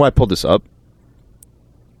 The reason why I pulled this up.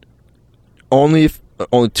 Only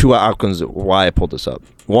two outcomes why I pulled this up.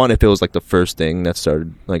 One, if it was like the first thing that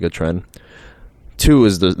started like a trend. Two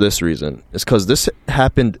is this reason. It's because this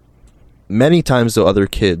happened many times to other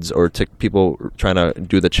kids or people trying to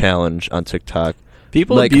do the challenge on TikTok.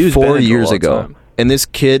 People like abuse 4 Benadryl years all the ago. time. And this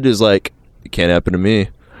kid is like, it can't happen to me.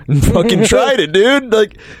 And fucking tried it, dude.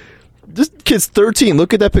 Like, this kid's 13.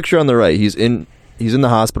 Look at that picture on the right. He's in the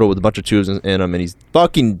hospital with a bunch of tubes in him, and he's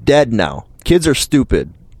fucking dead now. Kids are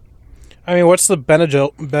stupid. I mean, what's the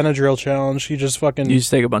Benadryl challenge? You just You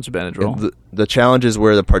just take a bunch of Benadryl. The challenge is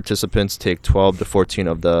where the participants take 12 to 14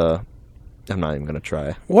 of the I'm not even gonna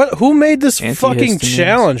try. What? Who made this fucking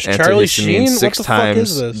challenge? Charlie Sheen? What Six the times fuck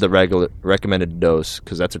is this? the recommended dose,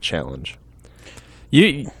 because that's a challenge.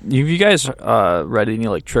 You guys read any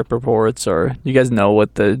like trip reports, or you guys know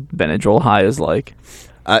what the Benadryl high is like?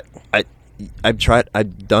 I've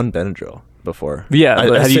done Benadryl before. Yeah,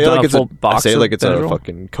 but have you done a full box? I say like it's Benadryl? a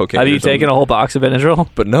fucking cocaine. Have you taken a whole box of Benadryl?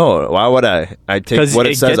 But no, why would I? I take what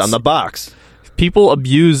it says on the box. People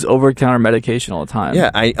abuse over-the-counter medication all the time. Yeah,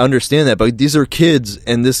 I understand that, but these are kids,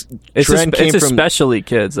 and this trend came from... It's especially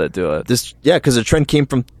kids that do it. Because the trend came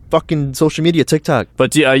from fucking social media, TikTok.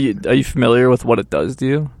 But are you familiar with what it does to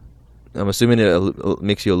you? I'm assuming it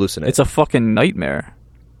makes you hallucinate. It's a fucking nightmare.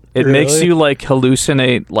 It Really? makes you like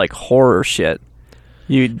hallucinate like horror shit.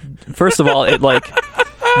 First of all, it like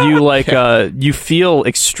you feel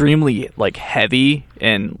extremely like heavy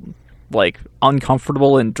and like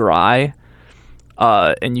uncomfortable and dry.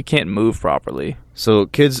 And you can't move properly. So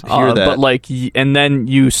kids hear that, but like, and then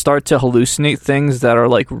you start to hallucinate things that are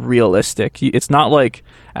like realistic. It's not like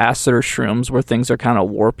acid or shrooms where things are kind of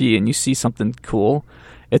warpy and you see something cool.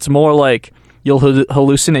 It's more like you'll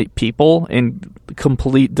hallucinate people in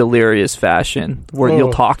complete delirious fashion, where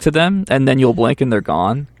you'll talk to them and then you'll blink and they're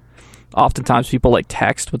gone. Oftentimes, people like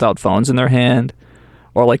text without phones in their hand,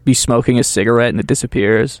 or like be smoking a cigarette and it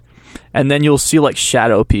disappears, and then you'll see like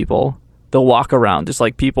shadow people. They'll walk around just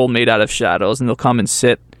like people made out of shadows, and they'll come and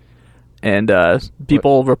sit. And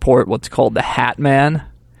people report what's called the Hat Man.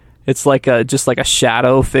 It's like just like a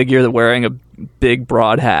shadow figure wearing a big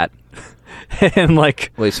broad hat. And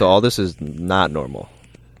like, wait, so all this is not normal?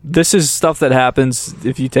 This is stuff that happens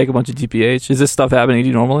if you take a bunch of TPH. Is this stuff happening to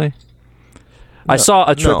you normally? I saw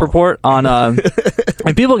a trip report on, and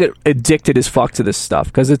people get addicted as fuck to this stuff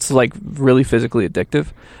because it's like really physically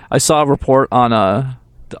addictive. I saw a report on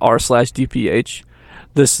r/DPH.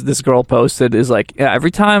 This girl posted is like, yeah,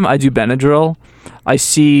 every time I do Benadryl, I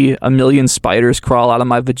see a million spiders crawl out of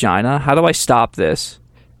my vagina. How do I stop this?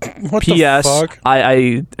 What P.S. the fuck?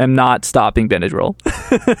 I am not stopping Benadryl.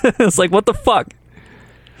 It's like, what the fuck?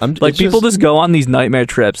 Like, people just go on these nightmare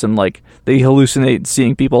trips and like they hallucinate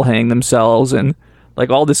seeing people hang themselves and like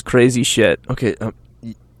all this crazy shit. Okay, and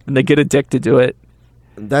they get addicted to it.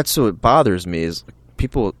 That's what bothers me is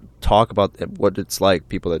people talk about what it's like,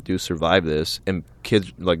 people that do survive this, and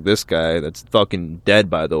kids like this guy that's fucking dead,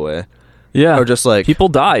 by the way. Yeah, or just like people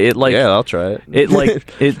die. It like, yeah, I'll try it. It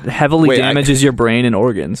like it heavily damages your brain and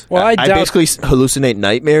organs. Well, I basically hallucinate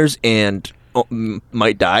nightmares and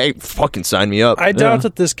might die. Fucking sign me up. I doubt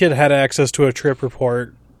that this kid had access to a trip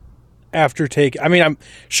report after I mean, I'm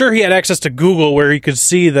sure he had access to Google where he could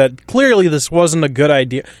see that clearly this wasn't a good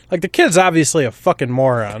idea. Like, the kid's obviously a fucking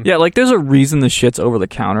moron. Yeah, like there's a reason the shit's over the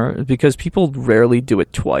counter, because people rarely do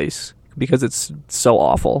it twice because it's so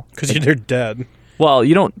awful. Because they're dead. Well,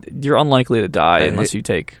 you're unlikely to die unless you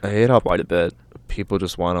take quite a bit. People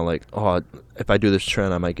just want to like, oh, if I do this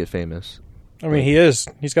trend, I might get famous. I mean, he is.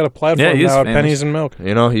 He's got a platform now at Pennies and Milk.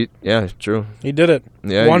 You know, true. He did it.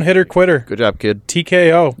 Yeah, One-hitter quitter. Good job, kid.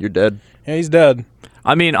 TKO. You're dead. Yeah, he's dead.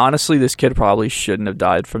 I mean, honestly, this kid probably shouldn't have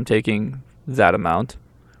died from taking that amount.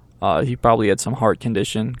 He probably had some heart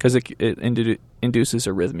condition because it induces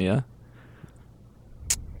arrhythmia.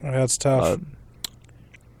 That's tough.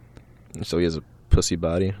 So he has a pussy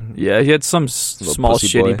body. Yeah, he had some small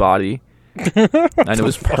shitty body. And it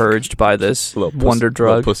was purged by this wonder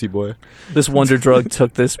drug. Pussy boy. This wonder drug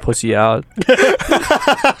took this pussy out.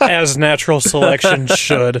 As natural selection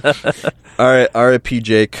should. All right, R.I.P.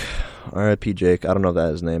 Jake. R.I.P. Jake. I don't know if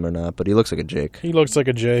that's his name or not, but he looks like a Jake. He looks like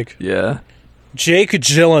a Jake. Yeah. Jake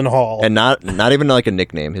Gyllenhaal. And not even like a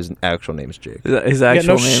nickname. His actual name is Jake. His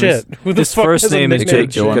actual name shit. Is, his first name is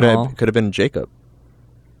Jake Gyllenhaal. Could have been Jacob.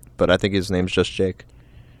 But I think his name's just Jake.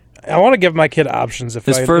 I want to give my kid options.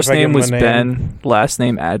 His first name was Ben, last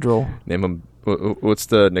name Adril. Name him. What's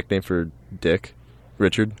the nickname for Dick?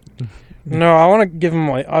 Richard? No, I want to give him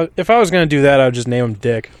if I was going to do that, I would just name him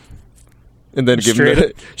Dick. And then give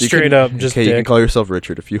him straight up, just okay, Dick. You can call yourself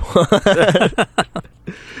Richard if you want.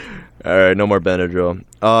 All right, no more Benadryl.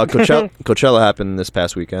 Coachella happened this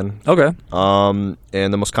past weekend. Okay. And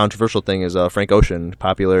the most controversial thing is Frank Ocean,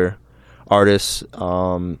 popular artist,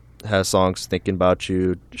 has songs Thinking About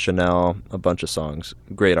You, Chanel, a bunch of songs.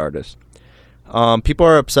 Great artist. People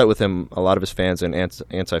are upset with him, a lot of his fans and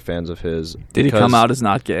anti-fans of his. Did he come out as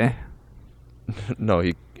not gay? No,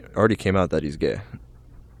 he already came out that he's gay.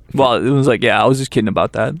 Well, it was like, yeah, I was just kidding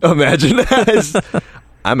about that. Imagine that.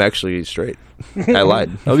 I'm actually straight. I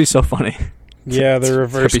lied. That would be so funny. Yeah, the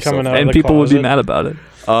reverse coming out and of the people closet. would be mad about it.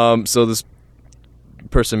 So this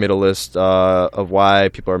person made a list of why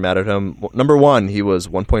people are mad at him. Well, number 1, he was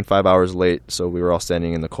 1.5 hours late, so we were all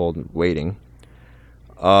standing in the cold waiting.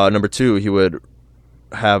 Number 2, he would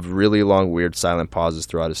have really long, weird, silent pauses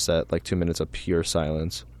throughout his set, like 2 minutes of pure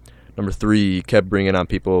silence. Number 3, he kept bringing on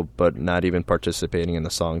people, but not even participating in the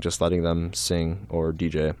song, just letting them sing or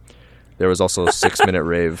DJ. There was also a 6-minute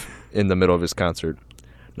rave in the middle of his concert.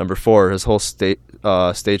 Number 4, his whole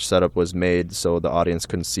stage setup was made so the audience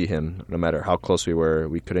couldn't see him. No matter how close we were,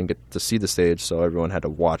 we couldn't get to see the stage, so everyone had to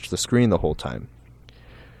watch the screen the whole time.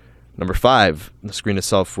 Number 5, the screen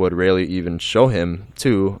itself would rarely even show him,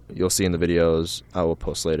 too. You'll see in the videos I will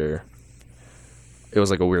post later. It was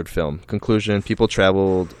like a weird film. Conclusion, people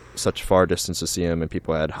traveled such far distance to see him, and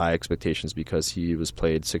people had high expectations because he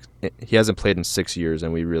hasn't played in 6 years,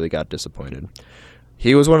 and we really got disappointed.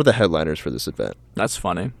 He was one of the headliners for this event. That's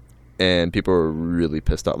funny. And people were really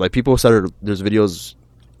pissed off. Like, people started, there's videos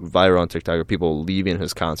viral on TikTok of people leaving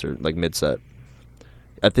his concert, like, mid-set.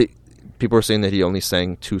 I think people were saying that he only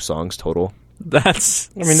sang 2 songs total. That's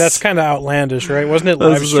kind of outlandish, right? Wasn't it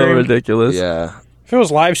live that's streamed? so ridiculous. Yeah. If it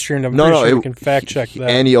was live streamed, I'm pretty sure we can fact check that.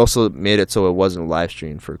 And he also made it so it wasn't live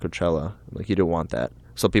streamed for Coachella. Like, he didn't want that.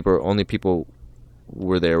 So only people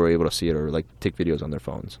were there were able to see it or, like, take videos on their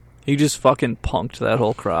phones. He just fucking punked that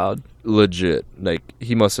whole crowd. Legit. Like,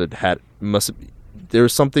 he must have there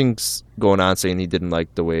was something going on saying he didn't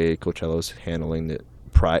like the way Coachella was handling the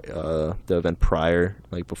event prior,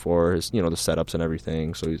 like before his, the setups and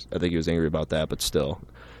everything. So I think he was angry about that, but still,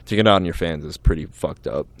 taking it out on your fans is pretty fucked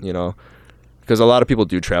up, because a lot of people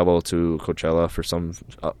do travel to Coachella for some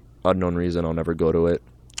unknown reason. I'll never go to it.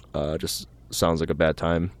 Just sounds like a bad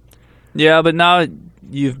time. Yeah, but now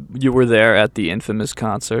you were there at the infamous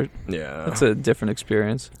concert. Yeah, it's a different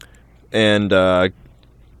experience. And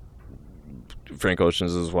Frank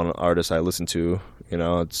Ocean's is one artist I listen to.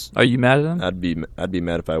 It's. Are you mad at him? I'd be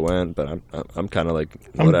mad if I went, but I'm kind of like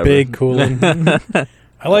whatever. I'm big coolin'.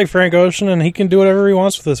 I like Frank Ocean, and he can do whatever he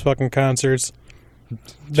wants with his fucking concerts.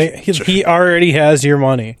 He already has your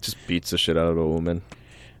money. Just beats the shit out of a woman.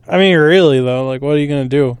 I mean, really though, like, what are you gonna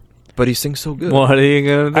do? But he sings so good. What are you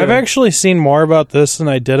gonna do? I've actually seen more about this than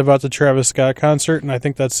I did about the Travis Scott concert, and I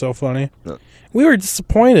think that's so funny. We were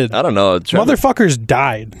disappointed. I don't know. Motherfuckers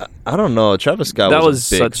died. I don't know. Travis Scott was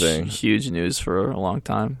a big such thing. Huge news for a long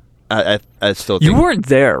time. I still think... You weren't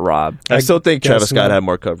there, Rob. I still think Travis Scott had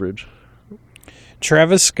more coverage.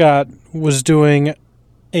 Travis Scott was doing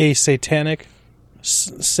a satanic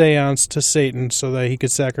seance to Satan so that he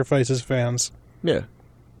could sacrifice his fans. Yeah.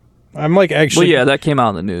 I'm like, actually... Well, yeah, that came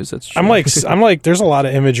out in the news. That's true. I'm like, there's a lot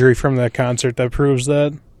of imagery from that concert that proves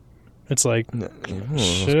that. It's like...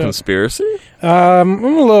 shit. Conspiracy? I'm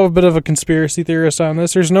a little bit of a conspiracy theorist on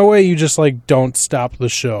this. There's no way you just, like, don't stop the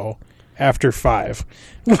show after 5.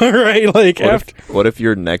 Right? Like, what if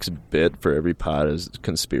your next bit for every pod is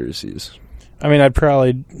conspiracies? I mean, I'd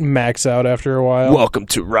probably max out after a while. Welcome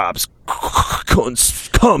to Rob's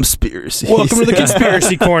Conspiracy. Welcome to the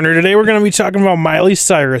Conspiracy Corner. Today we're going to be talking about Miley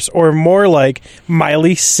Cyrus, or more like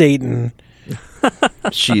Miley Satan.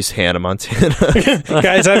 She's Hannah Montana.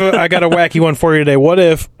 Guys, I got a wacky one for you today. What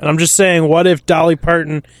if, and I'm just saying, what if Dolly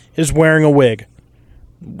Parton is wearing a wig?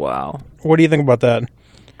 Wow. What do you think about that?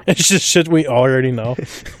 It's just shit we already know.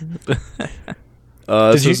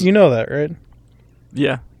 You know that, right?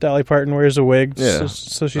 Yeah. Dolly Parton wears a wig, yeah,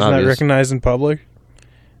 so she's not recognized in public.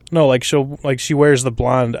 No, she wears the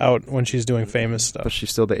blonde out when she's doing famous stuff. But she's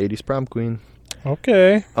still the '80s prom queen.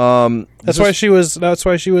 Okay. That's why she was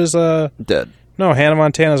dead. No, Hannah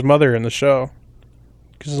Montana's mother in the show.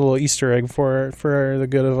 Just a little Easter egg for the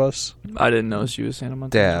good of us. I didn't know she was Hannah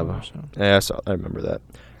Montana. Yeah, I remember that.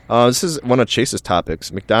 This is one of Chase's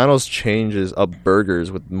topics. McDonald's changes up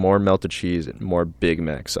burgers with more melted cheese and more Big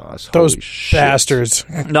Mac sauce. Those bastards.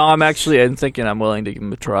 No, I'm thinking I'm willing to give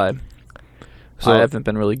them a try. So I haven't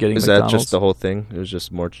been really getting McDonald's. Is that just the whole thing? It was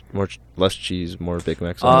just less cheese, more Big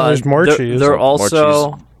Mac sauce? There's more cheese. They're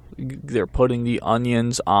also they're putting the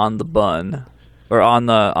onions on the bun or on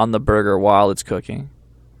the burger while it's cooking.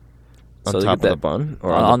 On top of the bun,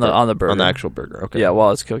 or on the burger, on the actual burger. Okay. Yeah,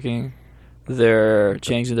 while it's cooking, they're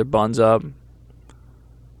changing their buns up.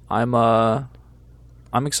 I'm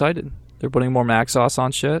excited. They're putting more Mac sauce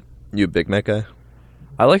on shit. You a Big Mac guy?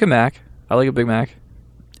 I like a Mac. I like a Big Mac.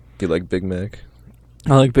 You like Big Mac?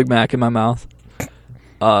 I like Big Mac in my mouth.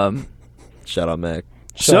 Shout out Mac.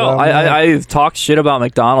 I've talked shit about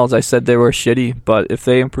McDonald's. I said they were shitty, but if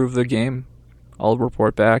they improve their game, I'll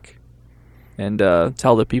report back and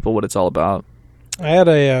tell the people what it's all about. I had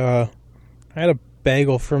a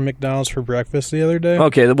bagel from McDonald's for breakfast the other day.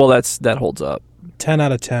 Okay, well that holds up. 10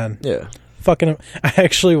 out of 10. Yeah. Fucking, I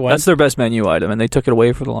actually went. That's their best menu item, and they took it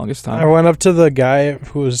away for the longest time. I went up to the guy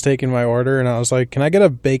who was taking my order, and I was like, "Can I get a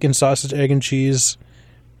bacon, sausage, egg, and cheese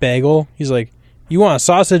bagel?" He's like, "You want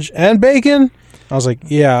sausage and bacon?" I was like,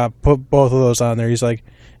 "Yeah, put both of those on there." He's like,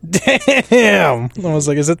 "Damn!" I was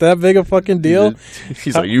like, "Is it that big a fucking deal?"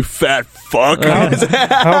 He's like, "You fat fuck."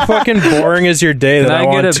 How fucking boring is your day? Can that I I get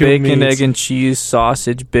want a two bacon, meats? egg, and cheese,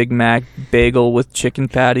 sausage, Big Mac, bagel with chicken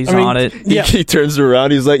patties I mean, on it? Yeah. He turns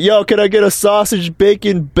around. He's like, "Yo, can I get a sausage,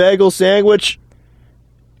 bacon, bagel sandwich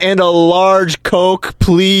and a large Coke,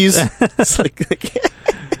 please?" It's like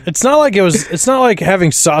It's not like it was. It's not like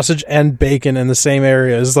having sausage and bacon in the same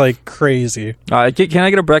area is like crazy. Can I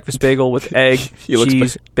get a breakfast bagel with egg, He looks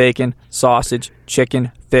cheese, bacon, sausage,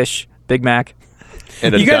 chicken, fish, Big Mac?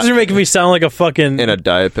 and You guys are making me sound like a fucking. and a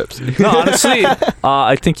Diet Pepsi. No, honestly,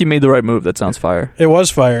 I think you made the right move. That sounds fire. It was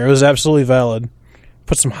fire. It was absolutely valid.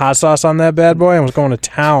 Put some hot sauce on that bad boy and was going to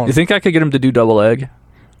town. You think I could get him to do double egg?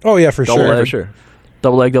 Oh yeah, for Double sure. egg. For sure.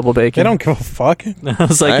 Double egg, double bacon? They don't give a fuck. I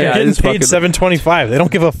was like, I yeah, Getting it's paid fucking- $7.25. They don't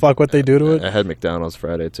give a fuck what they do to it. I had McDonald's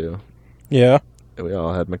Friday too. Yeah, We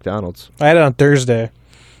all had McDonald's. I had it on Thursday.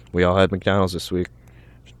 We all had McDonald's this week.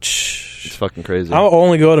 It's fucking crazy. I'll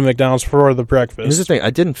only go to McDonald's for the Here's the breakfast. thing: I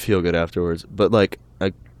didn't feel good afterwards, but like,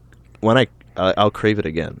 I'll crave it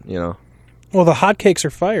again. You know. Well, the hotcakes are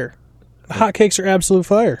fire. The hotcakes are absolute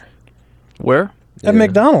fire Where? at Yeah.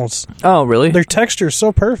 McDonald's. Oh, really? Their texture is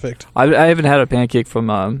so perfect. I haven't had a pancake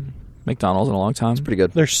from McDonald's in a long time. Pretty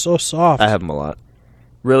good. They're so soft. I have them a lot.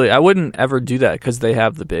 Really, I wouldn't ever do that because they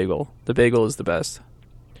have the bagel. The bagel is the best.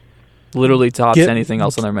 Literally tops Get- anything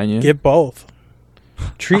else on their menu. Get both.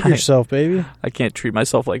 Treat yourself, baby. I can't treat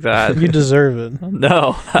myself like that. You deserve it.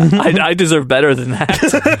 No, I deserve better than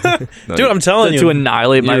that. No, Dude, I'm telling To you.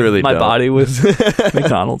 annihilate You my, really my don't. body with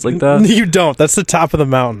McDonald's like that. You don't. That's the top of the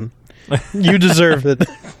mountain. You deserve it.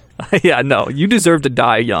 Yeah, no, you deserve to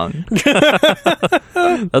die young.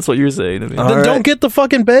 That's what you're saying to me. Then right. don't get the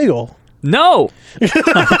fucking bagel. No,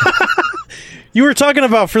 You were talking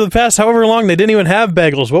about for the past however long they didn't even have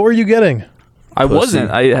bagels. What were you getting? I Pussy.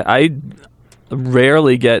 wasn't. I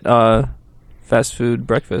rarely get fast food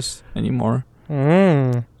breakfast anymore.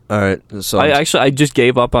 Mm. All right. So I just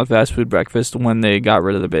gave up on fast food breakfast when they got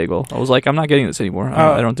rid of the bagel. I was like, I'm not getting this anymore.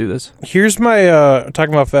 I don't do this. Here's my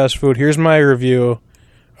talking about fast food. Here's my review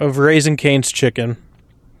of Raising Cane's chicken.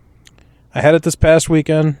 I had it this past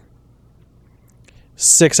weekend.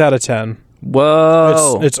 6 out of 10.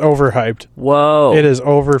 Whoa, It's overhyped. whoa! It is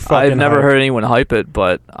over fucking. I've never hyped. heard anyone hype it,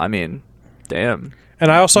 but I mean, damn.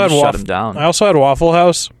 And I also You had shut Waffle. him down. I also had Waffle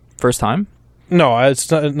House. First time? No, it's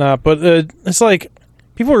not. But it's like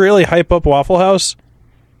people really hype up Waffle House.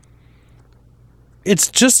 It's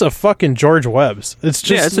just a fucking George Webb's. It's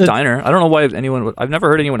just Yeah, it's a diner. I don't know why anyone would. I've never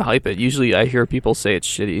heard anyone hype it. Usually, I hear people say it's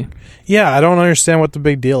shitty. Yeah, I don't understand what the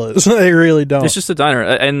big deal is. I really don't. It's just a diner,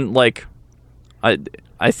 and like,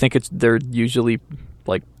 I think they're usually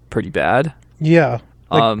like pretty bad. Yeah.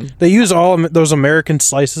 Like, they use all those American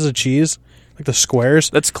slices of cheese, like the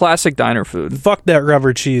squares. That's classic diner food. Fuck that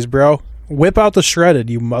rubber cheese, bro. Whip out the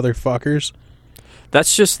shredded, you motherfuckers.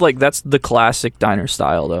 That's just like that's the classic diner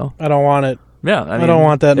style, though. I don't want it. Yeah, I mean, don't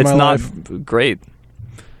want that in it's my not life. great.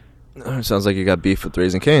 sounds like you got beef with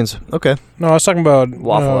Raising Cane's. Okay. No, I was talking about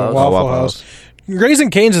Waffle House. Waffle Waffle House. House.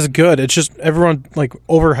 Raising Cane's is good. It's just everyone like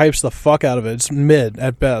overhypes the fuck out of it. It's mid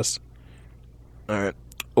at best. All right.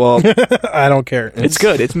 Well, I don't care. It's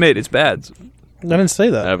good. It's mid. It's bad. I didn't say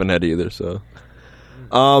I that. haven't had either. So,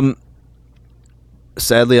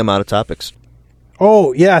 sadly, I'm out of topics.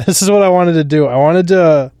 Oh yeah, this is what I wanted to do. I wanted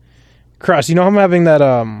to cross. You know, I'm having that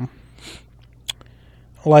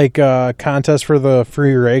contest for the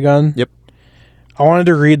free ray gun. Yep. I wanted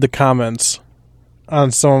to read the comments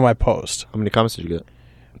on some of my posts. How many comments did you get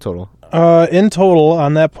total? In total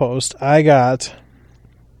on that post, I got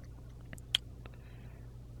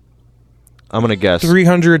I'm gonna guess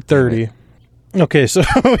 330. Okay, so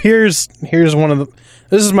here's one of the.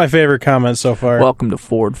 This is my favorite comment so far. Welcome to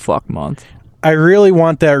Ford Fuck Month. I really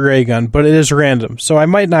want that ray gun, but it is random, so I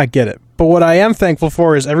might not get it. But what I am thankful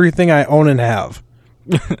for is everything I own and have.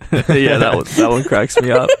 Yeah, that one cracks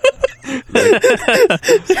me up.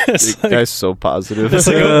 It's That guy's so positive. It's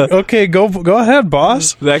like, okay, go ahead,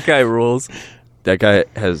 boss. That guy rules. That guy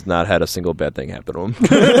has not had a single bad thing happen to him.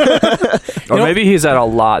 Or maybe he's had a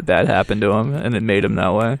lot bad happen to him, and it made him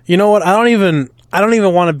that way. You know what? I don't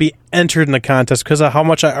even want to be entered in the contest because of how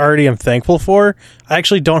much I already am thankful for. I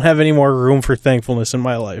actually don't have any more room for thankfulness in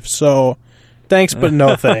my life. So, thanks, but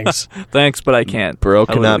no thanks. Thanks, but I can't. Bro I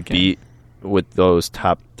cannot literally can't. beat with those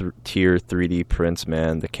top tier 3D prints,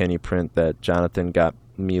 man. The Kenny print that Jonathan got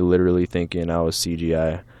me literally thinking I was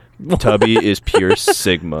CGI. Tubby is pure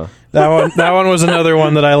Sigma. That one was another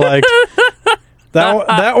one that I liked.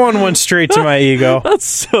 That one went straight to my ego. That's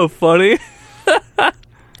so funny.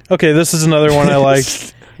 Okay, this is another one I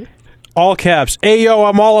liked. All caps. Hey yo,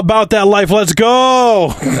 I'm all about that life. Let's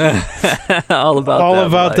go. All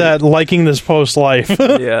about that liking this post life.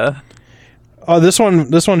 Yeah. Oh, this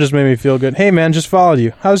one just made me feel good. Hey man, just followed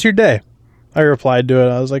you. How's your day? I replied to it.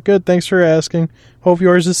 I was like, good, thanks for asking. Hope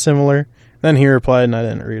yours is similar. Then he replied, and I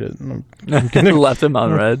didn't read it. Left him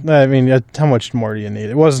unread. I mean, how much more do you need?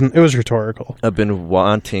 It was rhetorical. I've been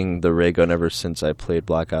wanting the ray gun ever since I played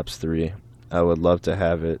Black Ops 3. I would love to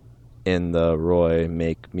have it in the Roy.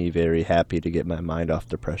 Make me very happy to get my mind off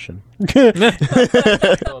depression. This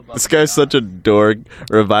guy's such a dork.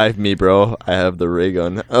 Revive me, bro. I have the ray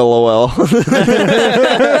gun. LOL.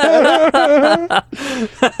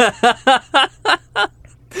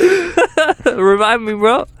 Revive me,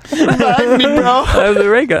 bro. Revive me, bro. I have the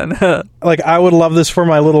ray gun. Like, I would love this for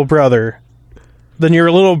my little brother. Then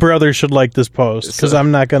your little brother should like this post, because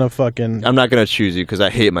I'm not going to fucking... I'm not going to choose you because I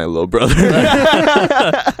hate my little brother.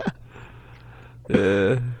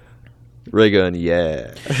 Ray gun,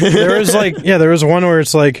 yeah. There was one where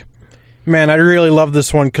it's like, man, I really love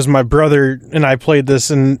this one because my brother and I played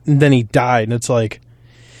this and then he died. And it's like,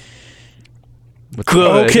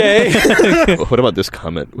 Good. okay. What about this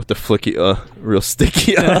comment with the flicky, real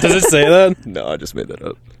sticky? Does it say that? No, I just made that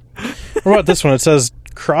up. What about this one? It says,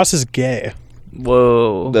 Cross is gay.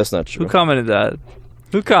 Whoa. That's not true. Who commented that?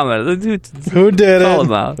 Who commented? Who did Call it?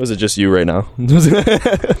 him out. Was it just you right now?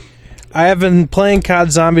 I have been playing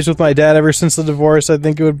COD Zombies with my dad ever since the divorce. I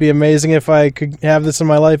think it would be amazing if I could have this in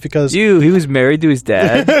my life because... He was married to his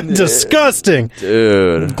dad. Disgusting.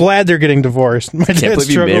 Dude. Glad they're getting divorced. My Can't dad believe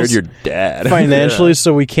you married struggles your dad. financially,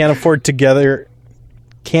 so we can't afford together.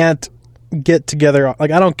 Can't get together.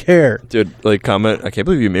 Like, I don't care. Dude, like, comment, I can't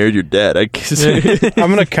believe you married your dad. I'm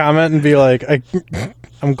going to comment and be like,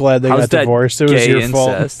 I'm glad they got divorced. It was your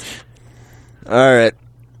fault. All right.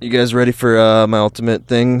 You guys ready for my ultimate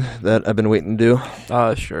thing that I've been waiting to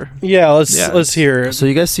do? Sure. Yeah, let's hear it. So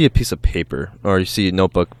you guys see a piece of paper, or you see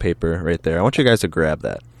notebook paper right there. I want you guys to grab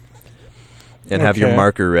that and have your Okay.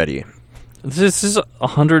 marker ready. This is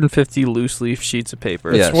 150 loose leaf sheets of paper.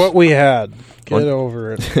 It's Yes. what we had. Get What?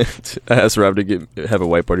 over it. I asked Rob to have a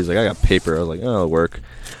whiteboard. He's like, I got paper. I was like, oh, it'll work.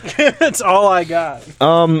 That's all I got.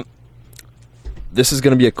 This is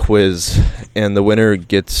going to be a quiz, and the winner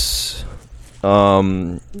gets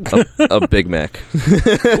a Big Mac.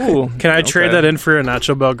 Ooh. Can I trade that in for a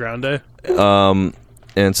Nacho Bel Grande?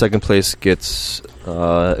 And second place gets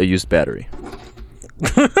a used battery. Is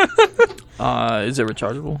it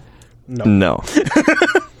rechargeable? No.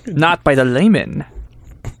 Not by the layman.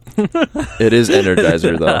 It is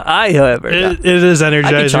Energizer, though. I, however, It is I can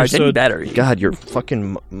Energizer. charge So any battery. God, your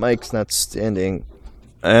fucking mic's not standing.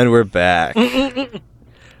 And we're back.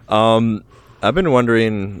 I've been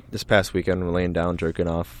wondering this past weekend, we're laying down, jerking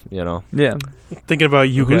off, you know. Yeah. thinking about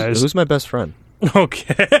you guys. Who's my best friend?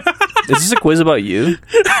 Okay. Is this a quiz about you?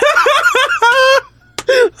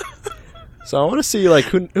 So I want to see, like,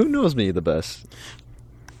 who knows me the best,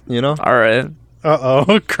 you know? All right.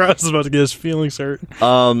 Uh-oh. Cross is about to get his feelings hurt.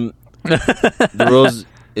 The rules,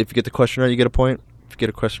 if you get the question right, you get a point. If you get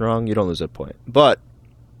a question wrong, you don't lose a point. But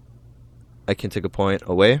I can take a point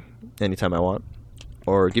away anytime I want,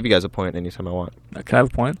 or give you guys a point anytime I want. Can I have a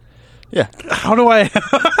point? Yeah. How do I...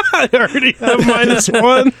 I already have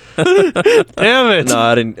 -1. Damn it. No,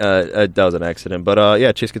 I didn't. That was an accident. But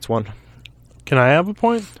yeah, Chase gets 1. Can I have a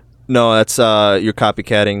point? No, that's you're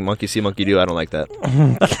copycatting. Monkey see, monkey do. I don't like that.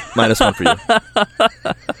 -1 for you.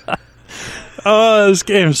 Oh, this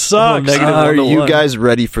game sucks. negative Are 1 to you 1. guys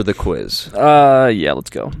ready for the quiz? Yeah, let's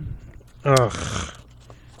go. Ugh.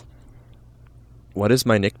 What is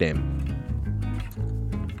my nickname?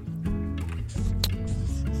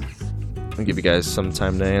 I'll give you guys some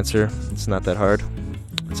time to answer. It's not that hard.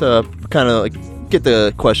 It's kind of like get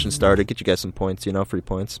the question started, get you guys some points, you know, free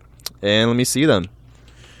points. And let me see them.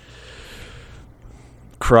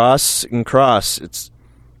 Cross and Cross. It's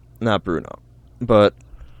not Bruno, but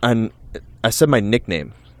I said my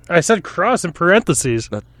nickname. I said Cross in parentheses.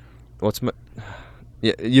 What's my?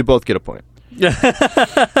 Yeah, you both get a point. You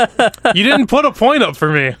didn't put a point up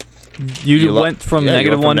for me. You went from Yeah, you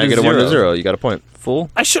went -1 to negative 0. 1 to 0. You got a point. Full?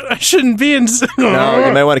 I shouldn't be in... No,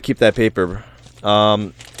 you might want to keep that paper.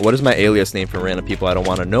 What is my alias name for random people I don't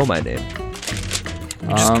want to know my name?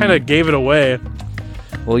 Just kind of gave it away.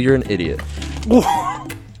 Well, you're an idiot.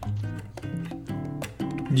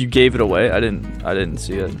 You gave it away? I didn't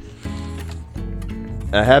see it.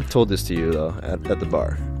 I have told this to you though at the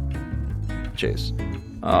bar. Chase.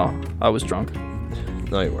 Oh, I was drunk.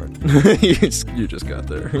 No, you weren't. you just got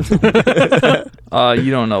there.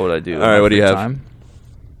 You don't know what I do. All right, what do you have? Time.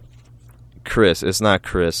 Chris. It's not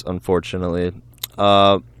Chris, unfortunately.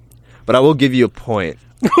 But I will give you a point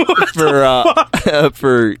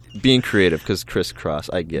for being creative because Chris Cross.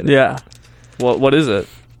 I get it. Yeah. What is it?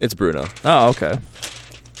 It's Bruno. Oh, okay.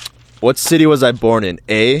 What city was I born in?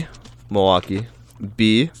 A, Milwaukee.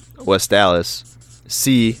 B, West Dallas.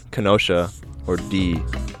 C, Kenosha. Or D,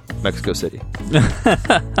 Mexico City.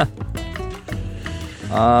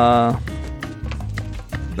 Now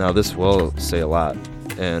this will say a lot,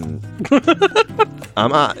 and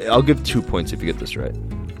I'll give 2 points if you get this right.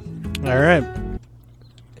 All right.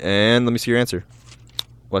 And let me see your answer.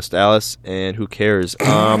 West Dallas, and who cares?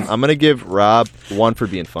 I'm gonna give Rob 1 for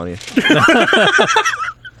being funny.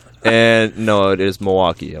 And no, it is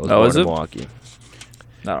Milwaukee. I was born in Milwaukee.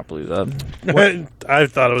 I don't believe that. I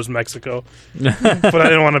thought it was Mexico, but I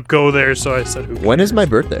didn't want to go there, so I said, "Who?" When is my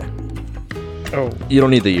birthday? Oh, You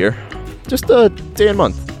don't need the year, just the day and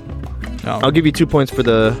month. Oh. I'll give you 2 points for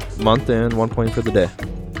the month and 1 point for the day.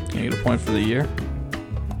 Can you get a point for the year?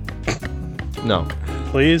 No,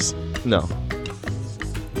 please. no,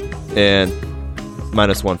 and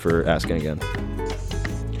 -1 for asking again.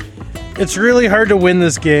 It's really hard to win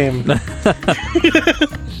this game.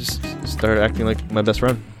 Just start acting like my best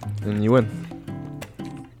friend, and you win.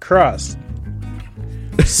 Cross.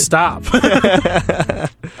 Stop.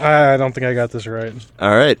 I don't think I got this right.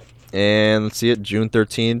 All right, and let's see it. June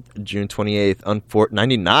 13th, June 28th,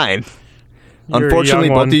 99. You're Unfortunately, a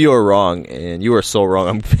young both one. of you are wrong, and you are so wrong.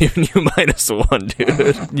 I'm giving you -1,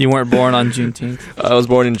 dude. You weren't born on Juneteenth. I was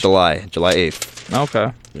born in July 8th.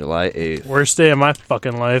 Okay. July 8th. Worst day of my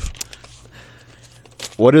fucking life.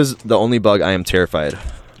 What is the only bug I am terrified of?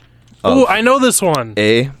 Oh, I know this one.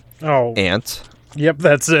 A, Oh, ant. yep,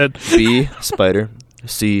 that's it. B, spider.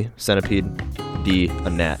 C, centipede. D, a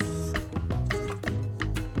gnat.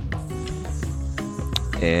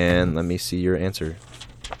 And let me see your answer.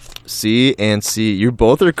 C and C. You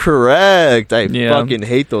both are correct. I fucking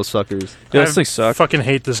hate those suckers. Yeah, I this thing sucks. fucking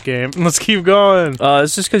hate this game. Let's keep going.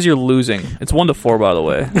 It's just because you're losing. It's 1-4, by the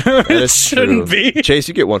way. That It is shouldn't true. be. Chase,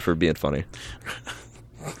 you get 1 for being funny.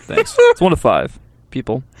 Thanks. It's 1-5.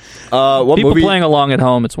 People. What People movie? playing along at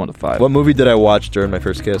home, it's 1-5. What movie did I watch during my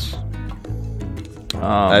first kiss?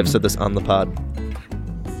 I've said this on the pod.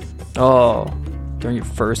 Oh, during your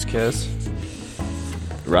first kiss.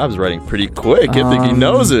 Rob's writing pretty quick. I think he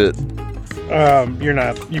knows it.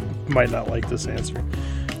 You might not like this answer.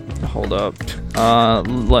 Hold up.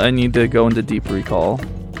 I need to go into deep recall.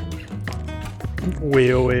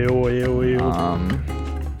 Wait.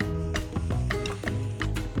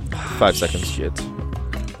 5 seconds. Shit.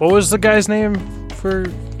 What was the guy's name for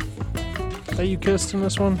that you kissed in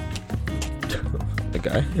this one? The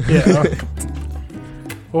guy. Yeah.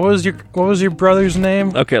 What was your brother's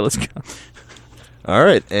name? Okay, let's go. All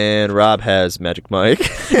right, and Rob has Magic Mike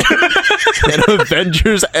and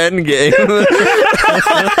Avengers Endgame,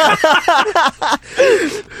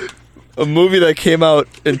 a movie that came out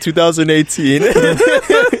in 2018.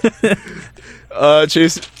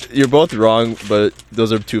 Chase, you're both wrong, but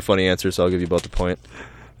those are 2 funny answers, so I'll give you both a point.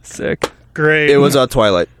 Sick. Great. It was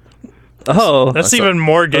Twilight. Oh, That's even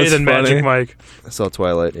more gay that's than funny. Magic Mike. I saw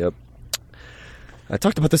Twilight. Yep. I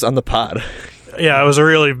talked about this on the pod. Yeah, it was a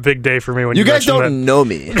really big day for me when You guys mentioned don't know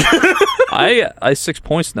me. I 6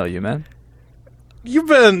 points know you, man. that. You've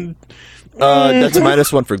been That's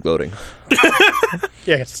 -1 for gloating.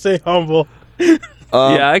 yeah. Stay humble.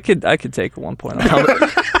 Yeah, I could take 1 point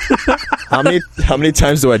off. How many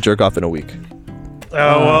times do I jerk off in a week?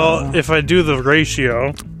 Well, if I do the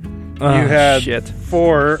ratio, you had shit.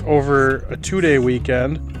 4 over a 2-day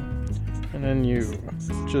weekend, and then you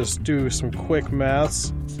just do some quick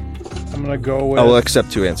maths. I'm gonna go with. I will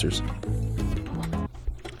accept 2 answers.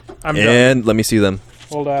 I'm done. And let me see them.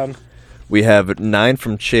 Hold on. We have 9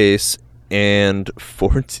 from Chase and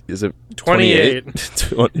 14. Is it 28?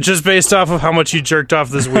 Just based off of how much you jerked off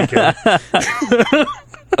this weekend.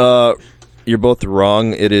 You're both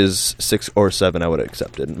wrong. It is 6 or 7. I would have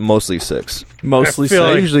accepted. Mostly 6. Mostly I feel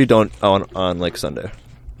I like- usually don't on like Sunday.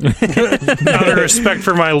 Out of respect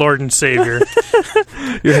for my Lord and Savior.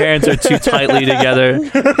 Your hands are too tightly together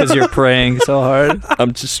because you're praying so hard.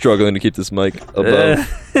 I'm just struggling to keep this mic above.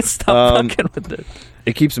 Stop fucking with it.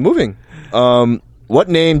 It keeps moving. What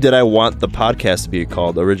name did I want the podcast to be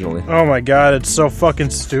called originally? Oh my god, it's so fucking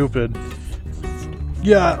stupid.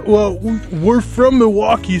 Yeah, well, we're from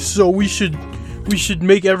Milwaukee, so we should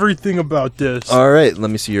make everything about this. All right, let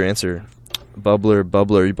me see your answer.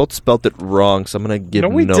 Bubbler. You both spelt it wrong, so I'm going to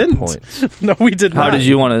give we no didn't. points. No, we did not. How did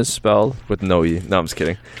you want to spell? With no E. No, I'm just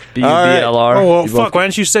kidding. B-U-B-L-R? Oh, well, You fuck. both- Why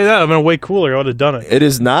didn't you say that? I'm going to way cooler. I would have done it. It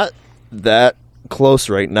is not that close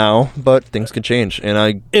right now, but things can change.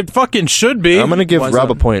 And It fucking should be. I'm going to give Why is Rob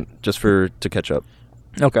that? a point just to catch up.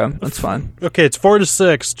 Okay, that's fine. Okay, it's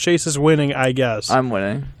 4-6. Chase is winning, I guess. I'm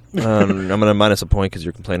winning. I'm going to minus a point because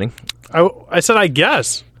you're complaining. I said I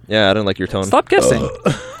guess. Yeah, I didn't like your tone. Stop guessing.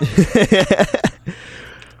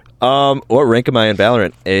 What rank am I in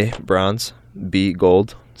Valorant? A, bronze. B,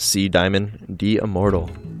 gold. C, diamond. D, immortal.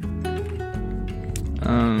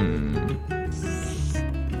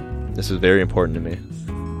 This is very important to me.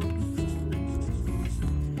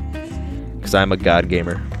 Because I'm a god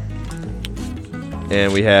gamer.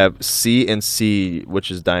 And we have C and C,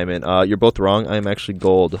 which is diamond. You're both wrong. I'm actually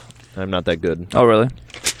gold. I'm not that good. Oh, really?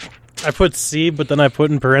 I put C, but then I put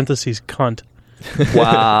in parentheses cunt.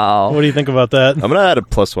 Wow. What do you think about that? I'm gonna add a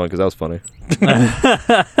 +1 because that was funny.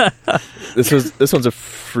 This one's a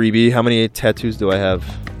freebie. How many tattoos do I have?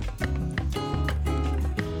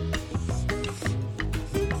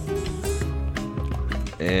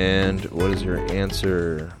 And what is your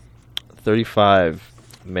answer? 35.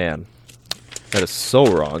 Man, that is so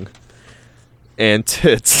wrong. And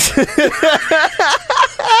tits.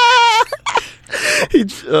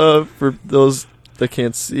 For those that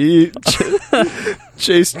can't see,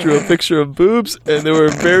 Chase drew a picture of boobs, and they were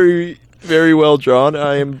very, very well drawn.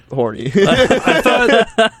 I am horny.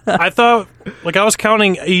 I thought, like, I was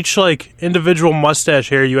counting each, like, individual mustache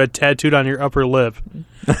hair you had tattooed on your upper lip.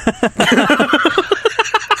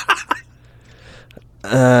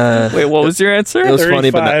 Wait, what was your answer? It was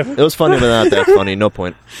funny, but 35. it was funny, but not that funny. No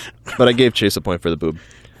point. But I gave Chase a point for the boob.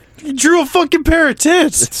 You drew a fucking pair of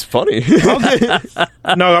tits. It's funny. No,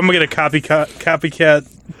 I'm gonna get a copycat.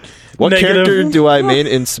 What Negative. character do I main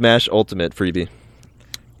in Smash Ultimate freebie?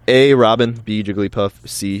 A, Robin. B, Jigglypuff.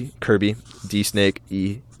 C, Kirby. D, Snake.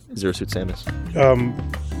 E, Zero Suit Samus.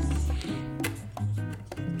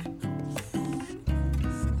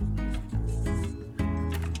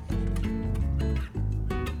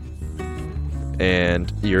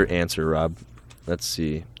 And your answer, Rob. Let's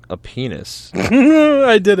see. A penis.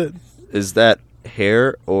 I did it. Is that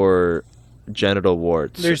hair or genital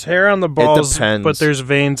warts? There's hair on the balls, depends. but there's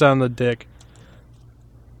veins on the dick.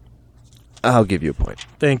 I'll give you a point.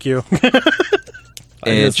 Thank you.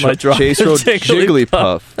 And missed my draw. Chase wrote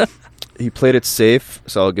Jigglypuff. Jigglypuff. He played it safe,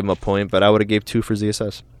 so I'll give him a point, but I would have gave 2 for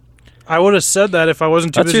ZSS. I would have said that if I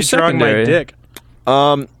wasn't too That's busy your drawing my secondary. dick.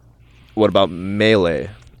 What about Melee?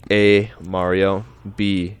 A, Mario.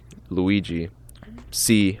 B, Luigi.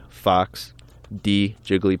 C, Fox. D,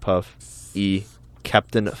 Jigglypuff. E,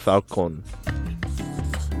 Captain Falcon.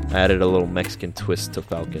 I added a little Mexican twist to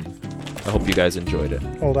Falcon. I hope you guys enjoyed it.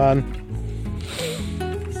 Hold on.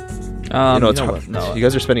 It's hard. No. You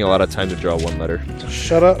guys are spending a lot of time to draw one letter.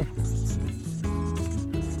 Shut up.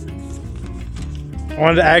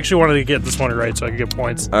 I actually wanted to get this one right so I could get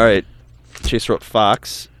points. All right. Chase wrote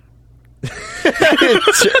Fox.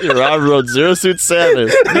 Rob wrote Zero Suit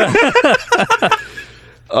Samus.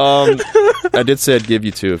 I did say I'd give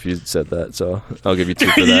you 2 if you said that, so I'll give you 2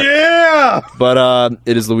 for that. Yeah! But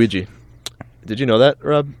it is Luigi. Did you know that,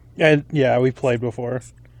 Rob? And yeah, we played before.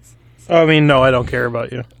 I mean, no, I don't care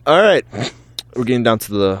about you. All right. We're getting down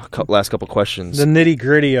to the last couple questions. The nitty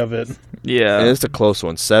gritty of it. Yeah. And it's a close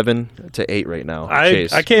one. 7-8 right now.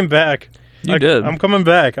 Chase. I came back. You did. I'm coming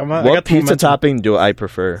back. I What got the pizza momentum. topping do I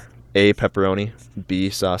prefer? A, pepperoni. B,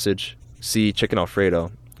 sausage. C, chicken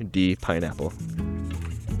Alfredo. D, pineapple.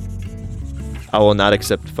 I will not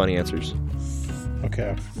accept funny answers.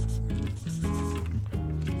 Okay.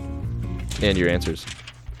 And your answers.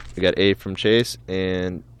 We got A from Chase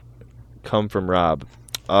and come from Rob.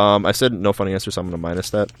 I said no funny answers, so I'm going to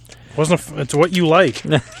minus that. It's what you like.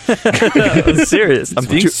 I'm serious. I'm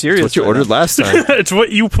being serious. It's what you right ordered now. last time. It's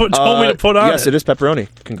what you told me to put on Yes, it is pepperoni.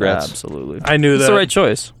 Yeah, Congrats. absolutely. I knew It's that. the right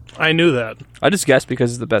choice. I knew that. I just guessed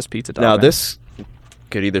because it's the best pizza topping. Now, this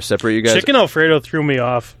could either separate you guys. Chicken Alfredo threw me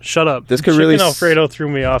off. Shut up. This could Chicken really Alfredo threw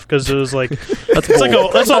me off because it was like That's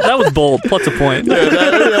bold. That was bold. Plus a point. Yeah,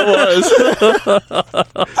 that was.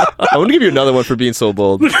 I want to give you another one for being so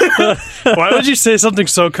bold. why would you say something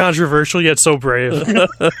so controversial yet so brave?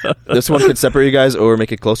 This one could separate you guys or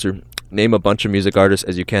make it closer. Name a bunch of music artists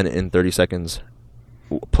as you can in 30 seconds.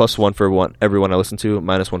 +1 for everyone I listen to,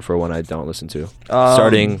 -1 for one I don't listen to.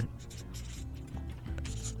 Starting.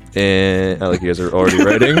 And I like you guys are already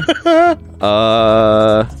writing.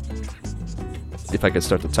 If I could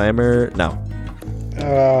start the timer now.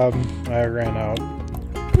 I ran out.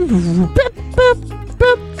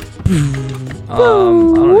 I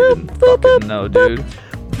don't even fucking know, dude.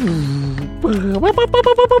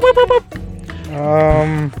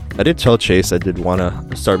 I did tell Chase I did want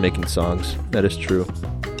to start making songs. That is true.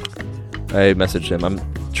 I messaged him. I'm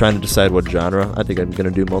trying to decide what genre. I think I'm going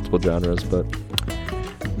to do multiple genres, but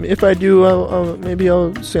if I do, maybe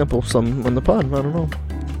I'll sample some on the pod. I don't know.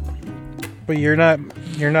 But you're not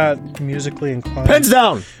musically inclined. Pens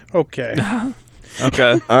down! Okay.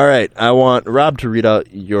 Okay. All right. I want Rob to read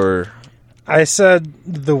out your... I said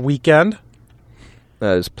The Weeknd.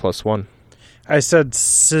 That is +1. I said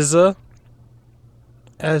SZA.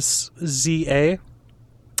 SZA.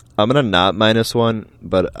 I'm going to not -1,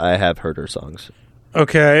 but I have heard her songs.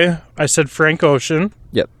 Okay. I said Frank Ocean.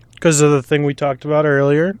 Yep. Because of the thing we talked about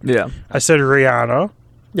earlier. Yeah. I said Rihanna.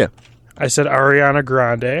 Yeah. I said Ariana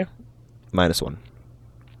Grande. -1.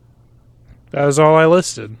 That was all I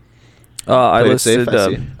listed. I Play it safe, listed.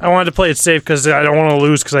 I see. I wanted to play it safe because I don't want to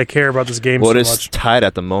lose because I care about this game Well, so it is much. tied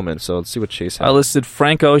at the moment, so let's see what Chase has. I listed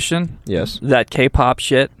Frank Ocean. Yes. That K-pop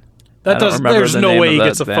shit. I That don't does. remember There's the no name way of he that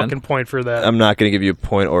gets a band. fucking point for that. I'm not going to give you a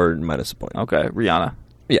point or -a point. Okay, Rihanna.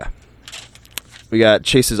 Yeah. We got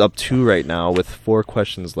Chase is up 2 right now with 4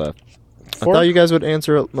 questions left. Four? I thought you guys would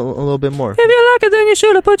answer a little bit more. If you like it, then you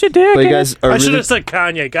should have put your dick But you in guys it. are I should really... have said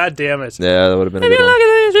Kanye. God damn it. Yeah, that would have been a If good you like one. it,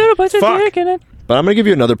 then you should have put your Fuck. dick in it. But I'm going to give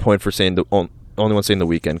you another point for saying the only one saying The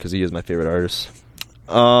Weeknd because he is my favorite artist.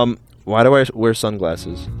 Why do I wear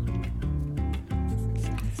sunglasses?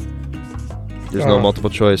 There's no multiple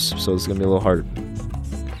choice, so it's going to be a little hard.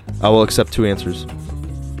 I will accept 2 answers.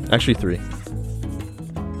 Actually, 3.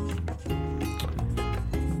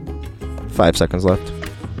 5 seconds left.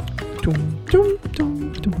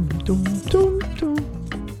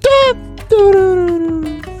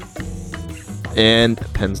 And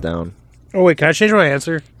pens down. Oh, wait. Can I change my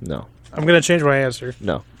answer? No. I'm going to change my answer.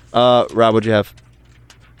 No. Rob, what'd you have?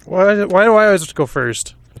 Why do I always have to go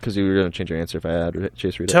first? Because you were going to change your answer if I had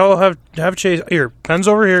Chase read it. Have Chase. Here, pen's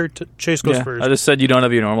over here. Chase goes Yeah, first. I just said you don't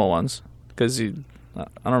have your normal ones because I don't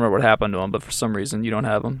remember what happened to them, but for some reason you don't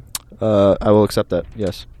have them. I will accept that.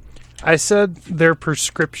 Yes. I said their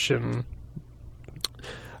prescription.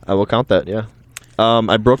 I will count that, yeah.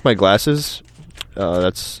 I broke my glasses.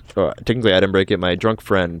 Technically I didn't break it. My drunk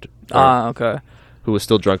friend, Okay. who was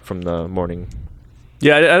still drunk from the morning.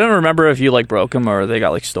 Yeah, I don't remember if you broke them or they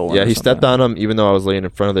got stolen. Yeah, or he something. stepped on them even though I was laying in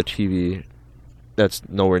front of the TV. That's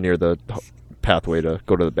nowhere near the pathway to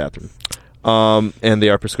go to the bathroom. And they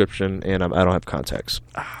are prescription, and I don't have contacts.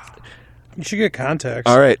 You should get contacts.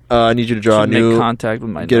 All right, I need you to draw Should make contact with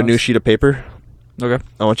my get a new nose. sheet of paper. Okay.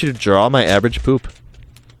 I want you to draw my average poop.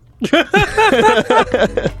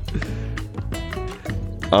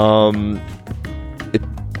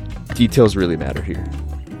 Details really matter here.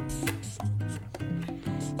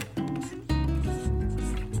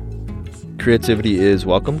 Creativity is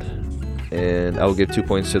welcomed, and I will give 2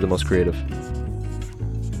 points to the most creative.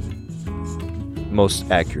 Most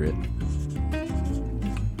accurate.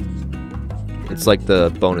 It's like the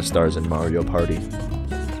bonus stars in Mario Party.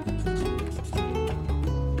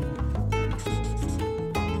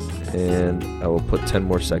 And I will put 10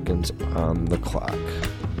 more seconds on the clock.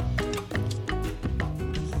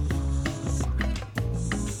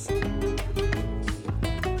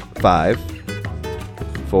 Five,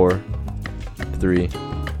 4, 3,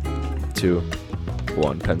 2,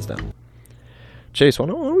 1. Pens down. Chase, why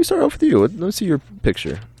don't we start off with you? Let's see your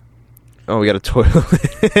picture. Oh, we got a toilet.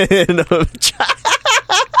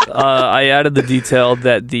 I added the detail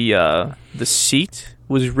that the seat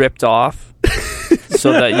was ripped off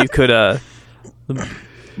so that you could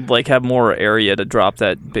have more area to drop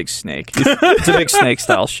that big snake. It's a big snake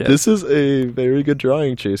style shit. This is a very good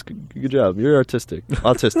drawing, Chase. Good job. You're artistic.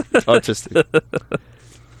 Autistic.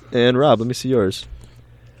 And Rob, let me see yours.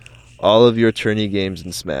 All of your attorney games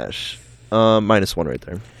in Smash. -1 right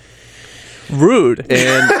there. Rude.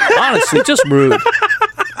 And Honestly, just rude.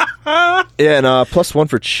 yeah, and +1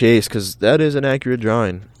 for Chase, because that is an accurate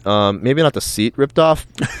drawing. Maybe not the seat ripped off.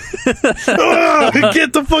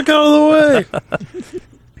 Get the fuck out of the way!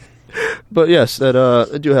 But yes, that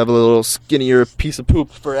I do have a little skinnier piece of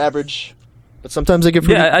poop for average. But sometimes I get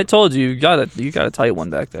pretty... Yeah, I told you got a tight one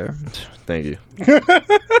back there. Thank you.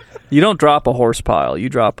 You don't drop a horse pile. You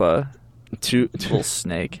drop a Two little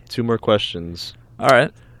snake. more questions. All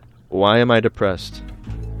right. Why am I depressed?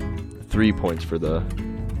 3 points for the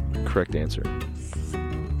correct answer.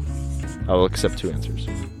 I will accept 2 answers.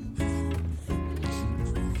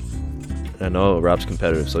 I know Rob's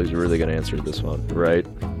competitive, so he's really going to answer this one, right?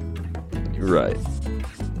 You're right.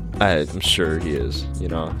 I'm sure he is.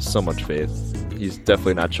 So much faith. He's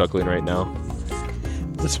definitely not chuckling right now.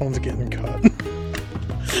 This one's getting cut.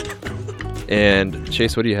 And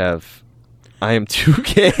Chase, what do you have? I am too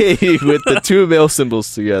gay with the two male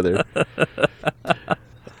symbols together.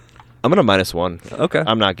 I'm gonna -1. Okay.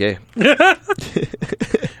 I'm not gay.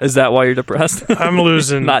 Is that why you're depressed? I'm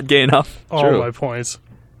losing Not gay enough. all True. my points.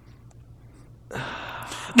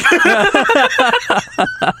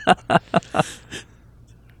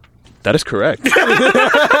 That is correct.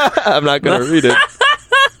 I'm not gonna read it.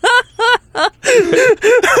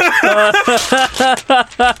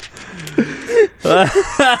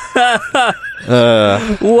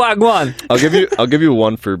 Wagwan. I'll give you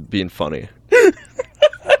one for being funny.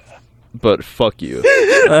 But fuck you.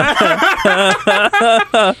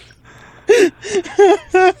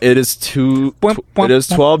 It is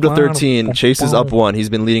 12 to 13. Chase is up 1. He's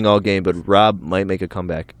been leading all game, but Rob might make a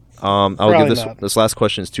comeback. I'll Probably give not. this last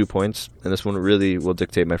question is 2 points, and this one really will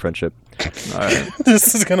dictate my friendship. All right.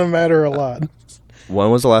 This is gonna matter a lot.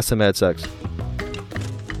 When was the last time I had sex?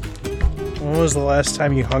 When was the last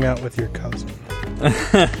time you hung out with your cousin?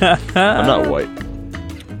 I'm not white.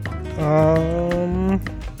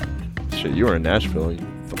 Shit, you were in Nashville, you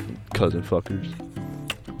fucking cousin fuckers.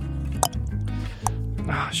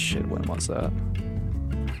 Ah, shit. When was that?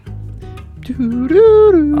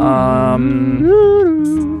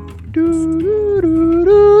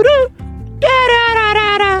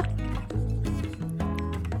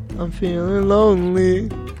 I'm feeling lonely,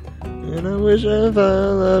 and I wish I found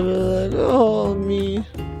a lover that could hold me.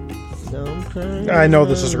 Now I'm crying. I know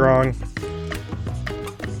this is wrong.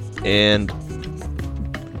 And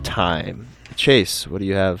time. Chase, what do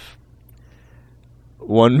you have?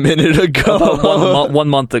 1 minute ago. About 1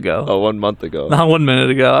 month ago. Oh, 1 month ago. Not 1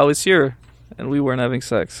 minute ago. I was here, and we weren't having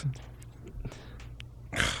sex.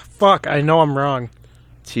 Fuck, I know I'm wrong.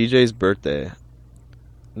 TJ's birthday.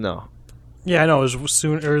 No. Yeah, I know. It was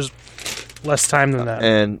soon. It was less time than that.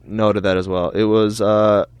 And no to that as well. It was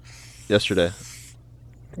yesterday.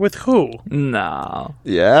 With who? No.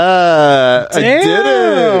 Yeah. I did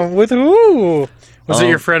it. With who? Was it Um,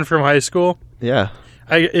 your friend from high school? Yeah.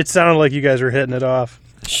 It sounded like you guys were hitting it off.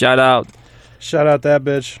 Shout out. Shout out that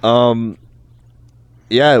bitch.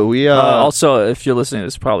 Yeah, we Also, if you're listening to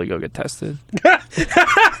this, probably go get tested.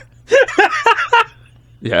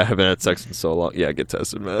 Yeah, I haven't had sex in so long. Yeah, get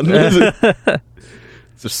tested, man.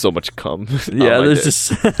 There's so much cum. Yeah, on my there's dick.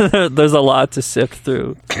 just there's a lot to sift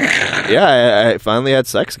through. Yeah, I finally had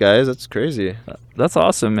sex, guys. That's crazy. That's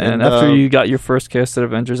awesome, man. And, After you got your first kiss at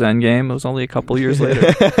Avengers Endgame, it was only a couple years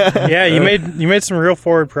later. Yeah, you made some real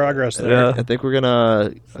forward progress there. Yeah. I think we're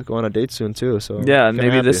gonna go on a date soon too. So Yeah, kinda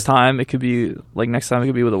maybe happy. this time it could be like next time it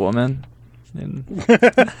could be with a woman. And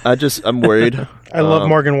I'm worried. I love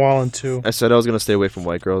Morgan Wallen too. I said I was gonna stay away from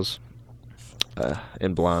white girls,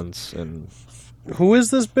 and blondes, and Who is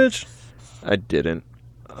this bitch? I didn't.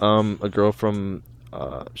 A girl from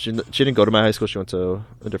she didn't go to my high school. She went to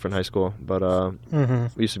a different high school, but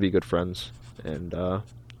we used to be good friends, and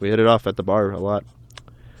we hit it off at the bar a lot.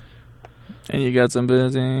 and you got some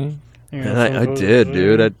busy. And I did,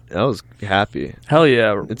 dude. I was happy. Hell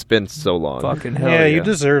yeah. It's been so long. Fucking hell Yeah, yeah. you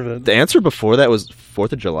deserve it. The answer before that was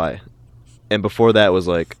 4th of July, and before that was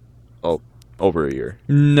like, over a year.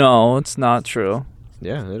 No, it's not true.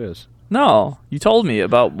 Yeah, it is. No, you told me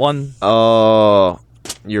about one. Oh,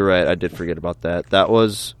 you're right. I did forget about that. That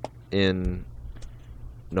was in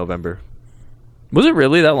November. Was it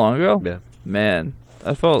really that long ago? Yeah. Man,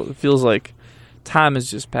 it feels like time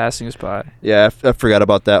is just passing us by. Yeah, I forgot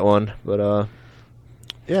about that one. But,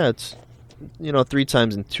 yeah, it's, 3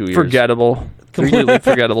 times in 2 years. Forgettable. Completely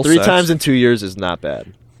forgettable. 3 sex. times in 2 years is not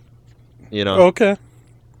bad. Okay.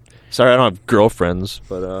 Sorry, I don't have girlfriends,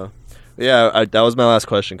 but, yeah, that was my last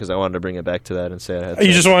question because I wanted to bring it back to that and say I had You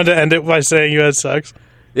sex. just wanted to end it by saying you had sex?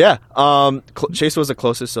 Yeah. Chase was the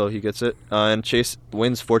closest, so he gets it. And Chase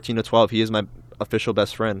wins 14 to 12. He is my official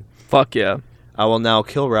best friend. Fuck yeah. I will now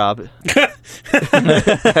kill Rob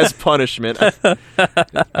as punishment.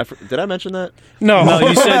 Did I mention that? No. No,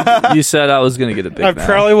 you said I was gonna get a big I Mac.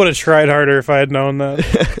 probably would have tried harder if I had known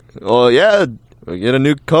that. Well, yeah. We get a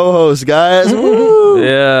new co-host, guys. Woo!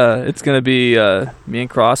 Yeah, it's gonna be me and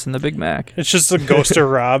Cross and the Big Mac. It's just the ghost of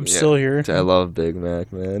Rob Yeah. still here. I love Big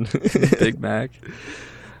Mac, man. Big Mac.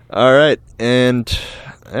 All right, and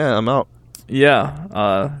yeah, I'm out.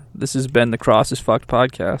 Yeah, this has been the Cross is Fucked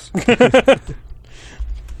podcast.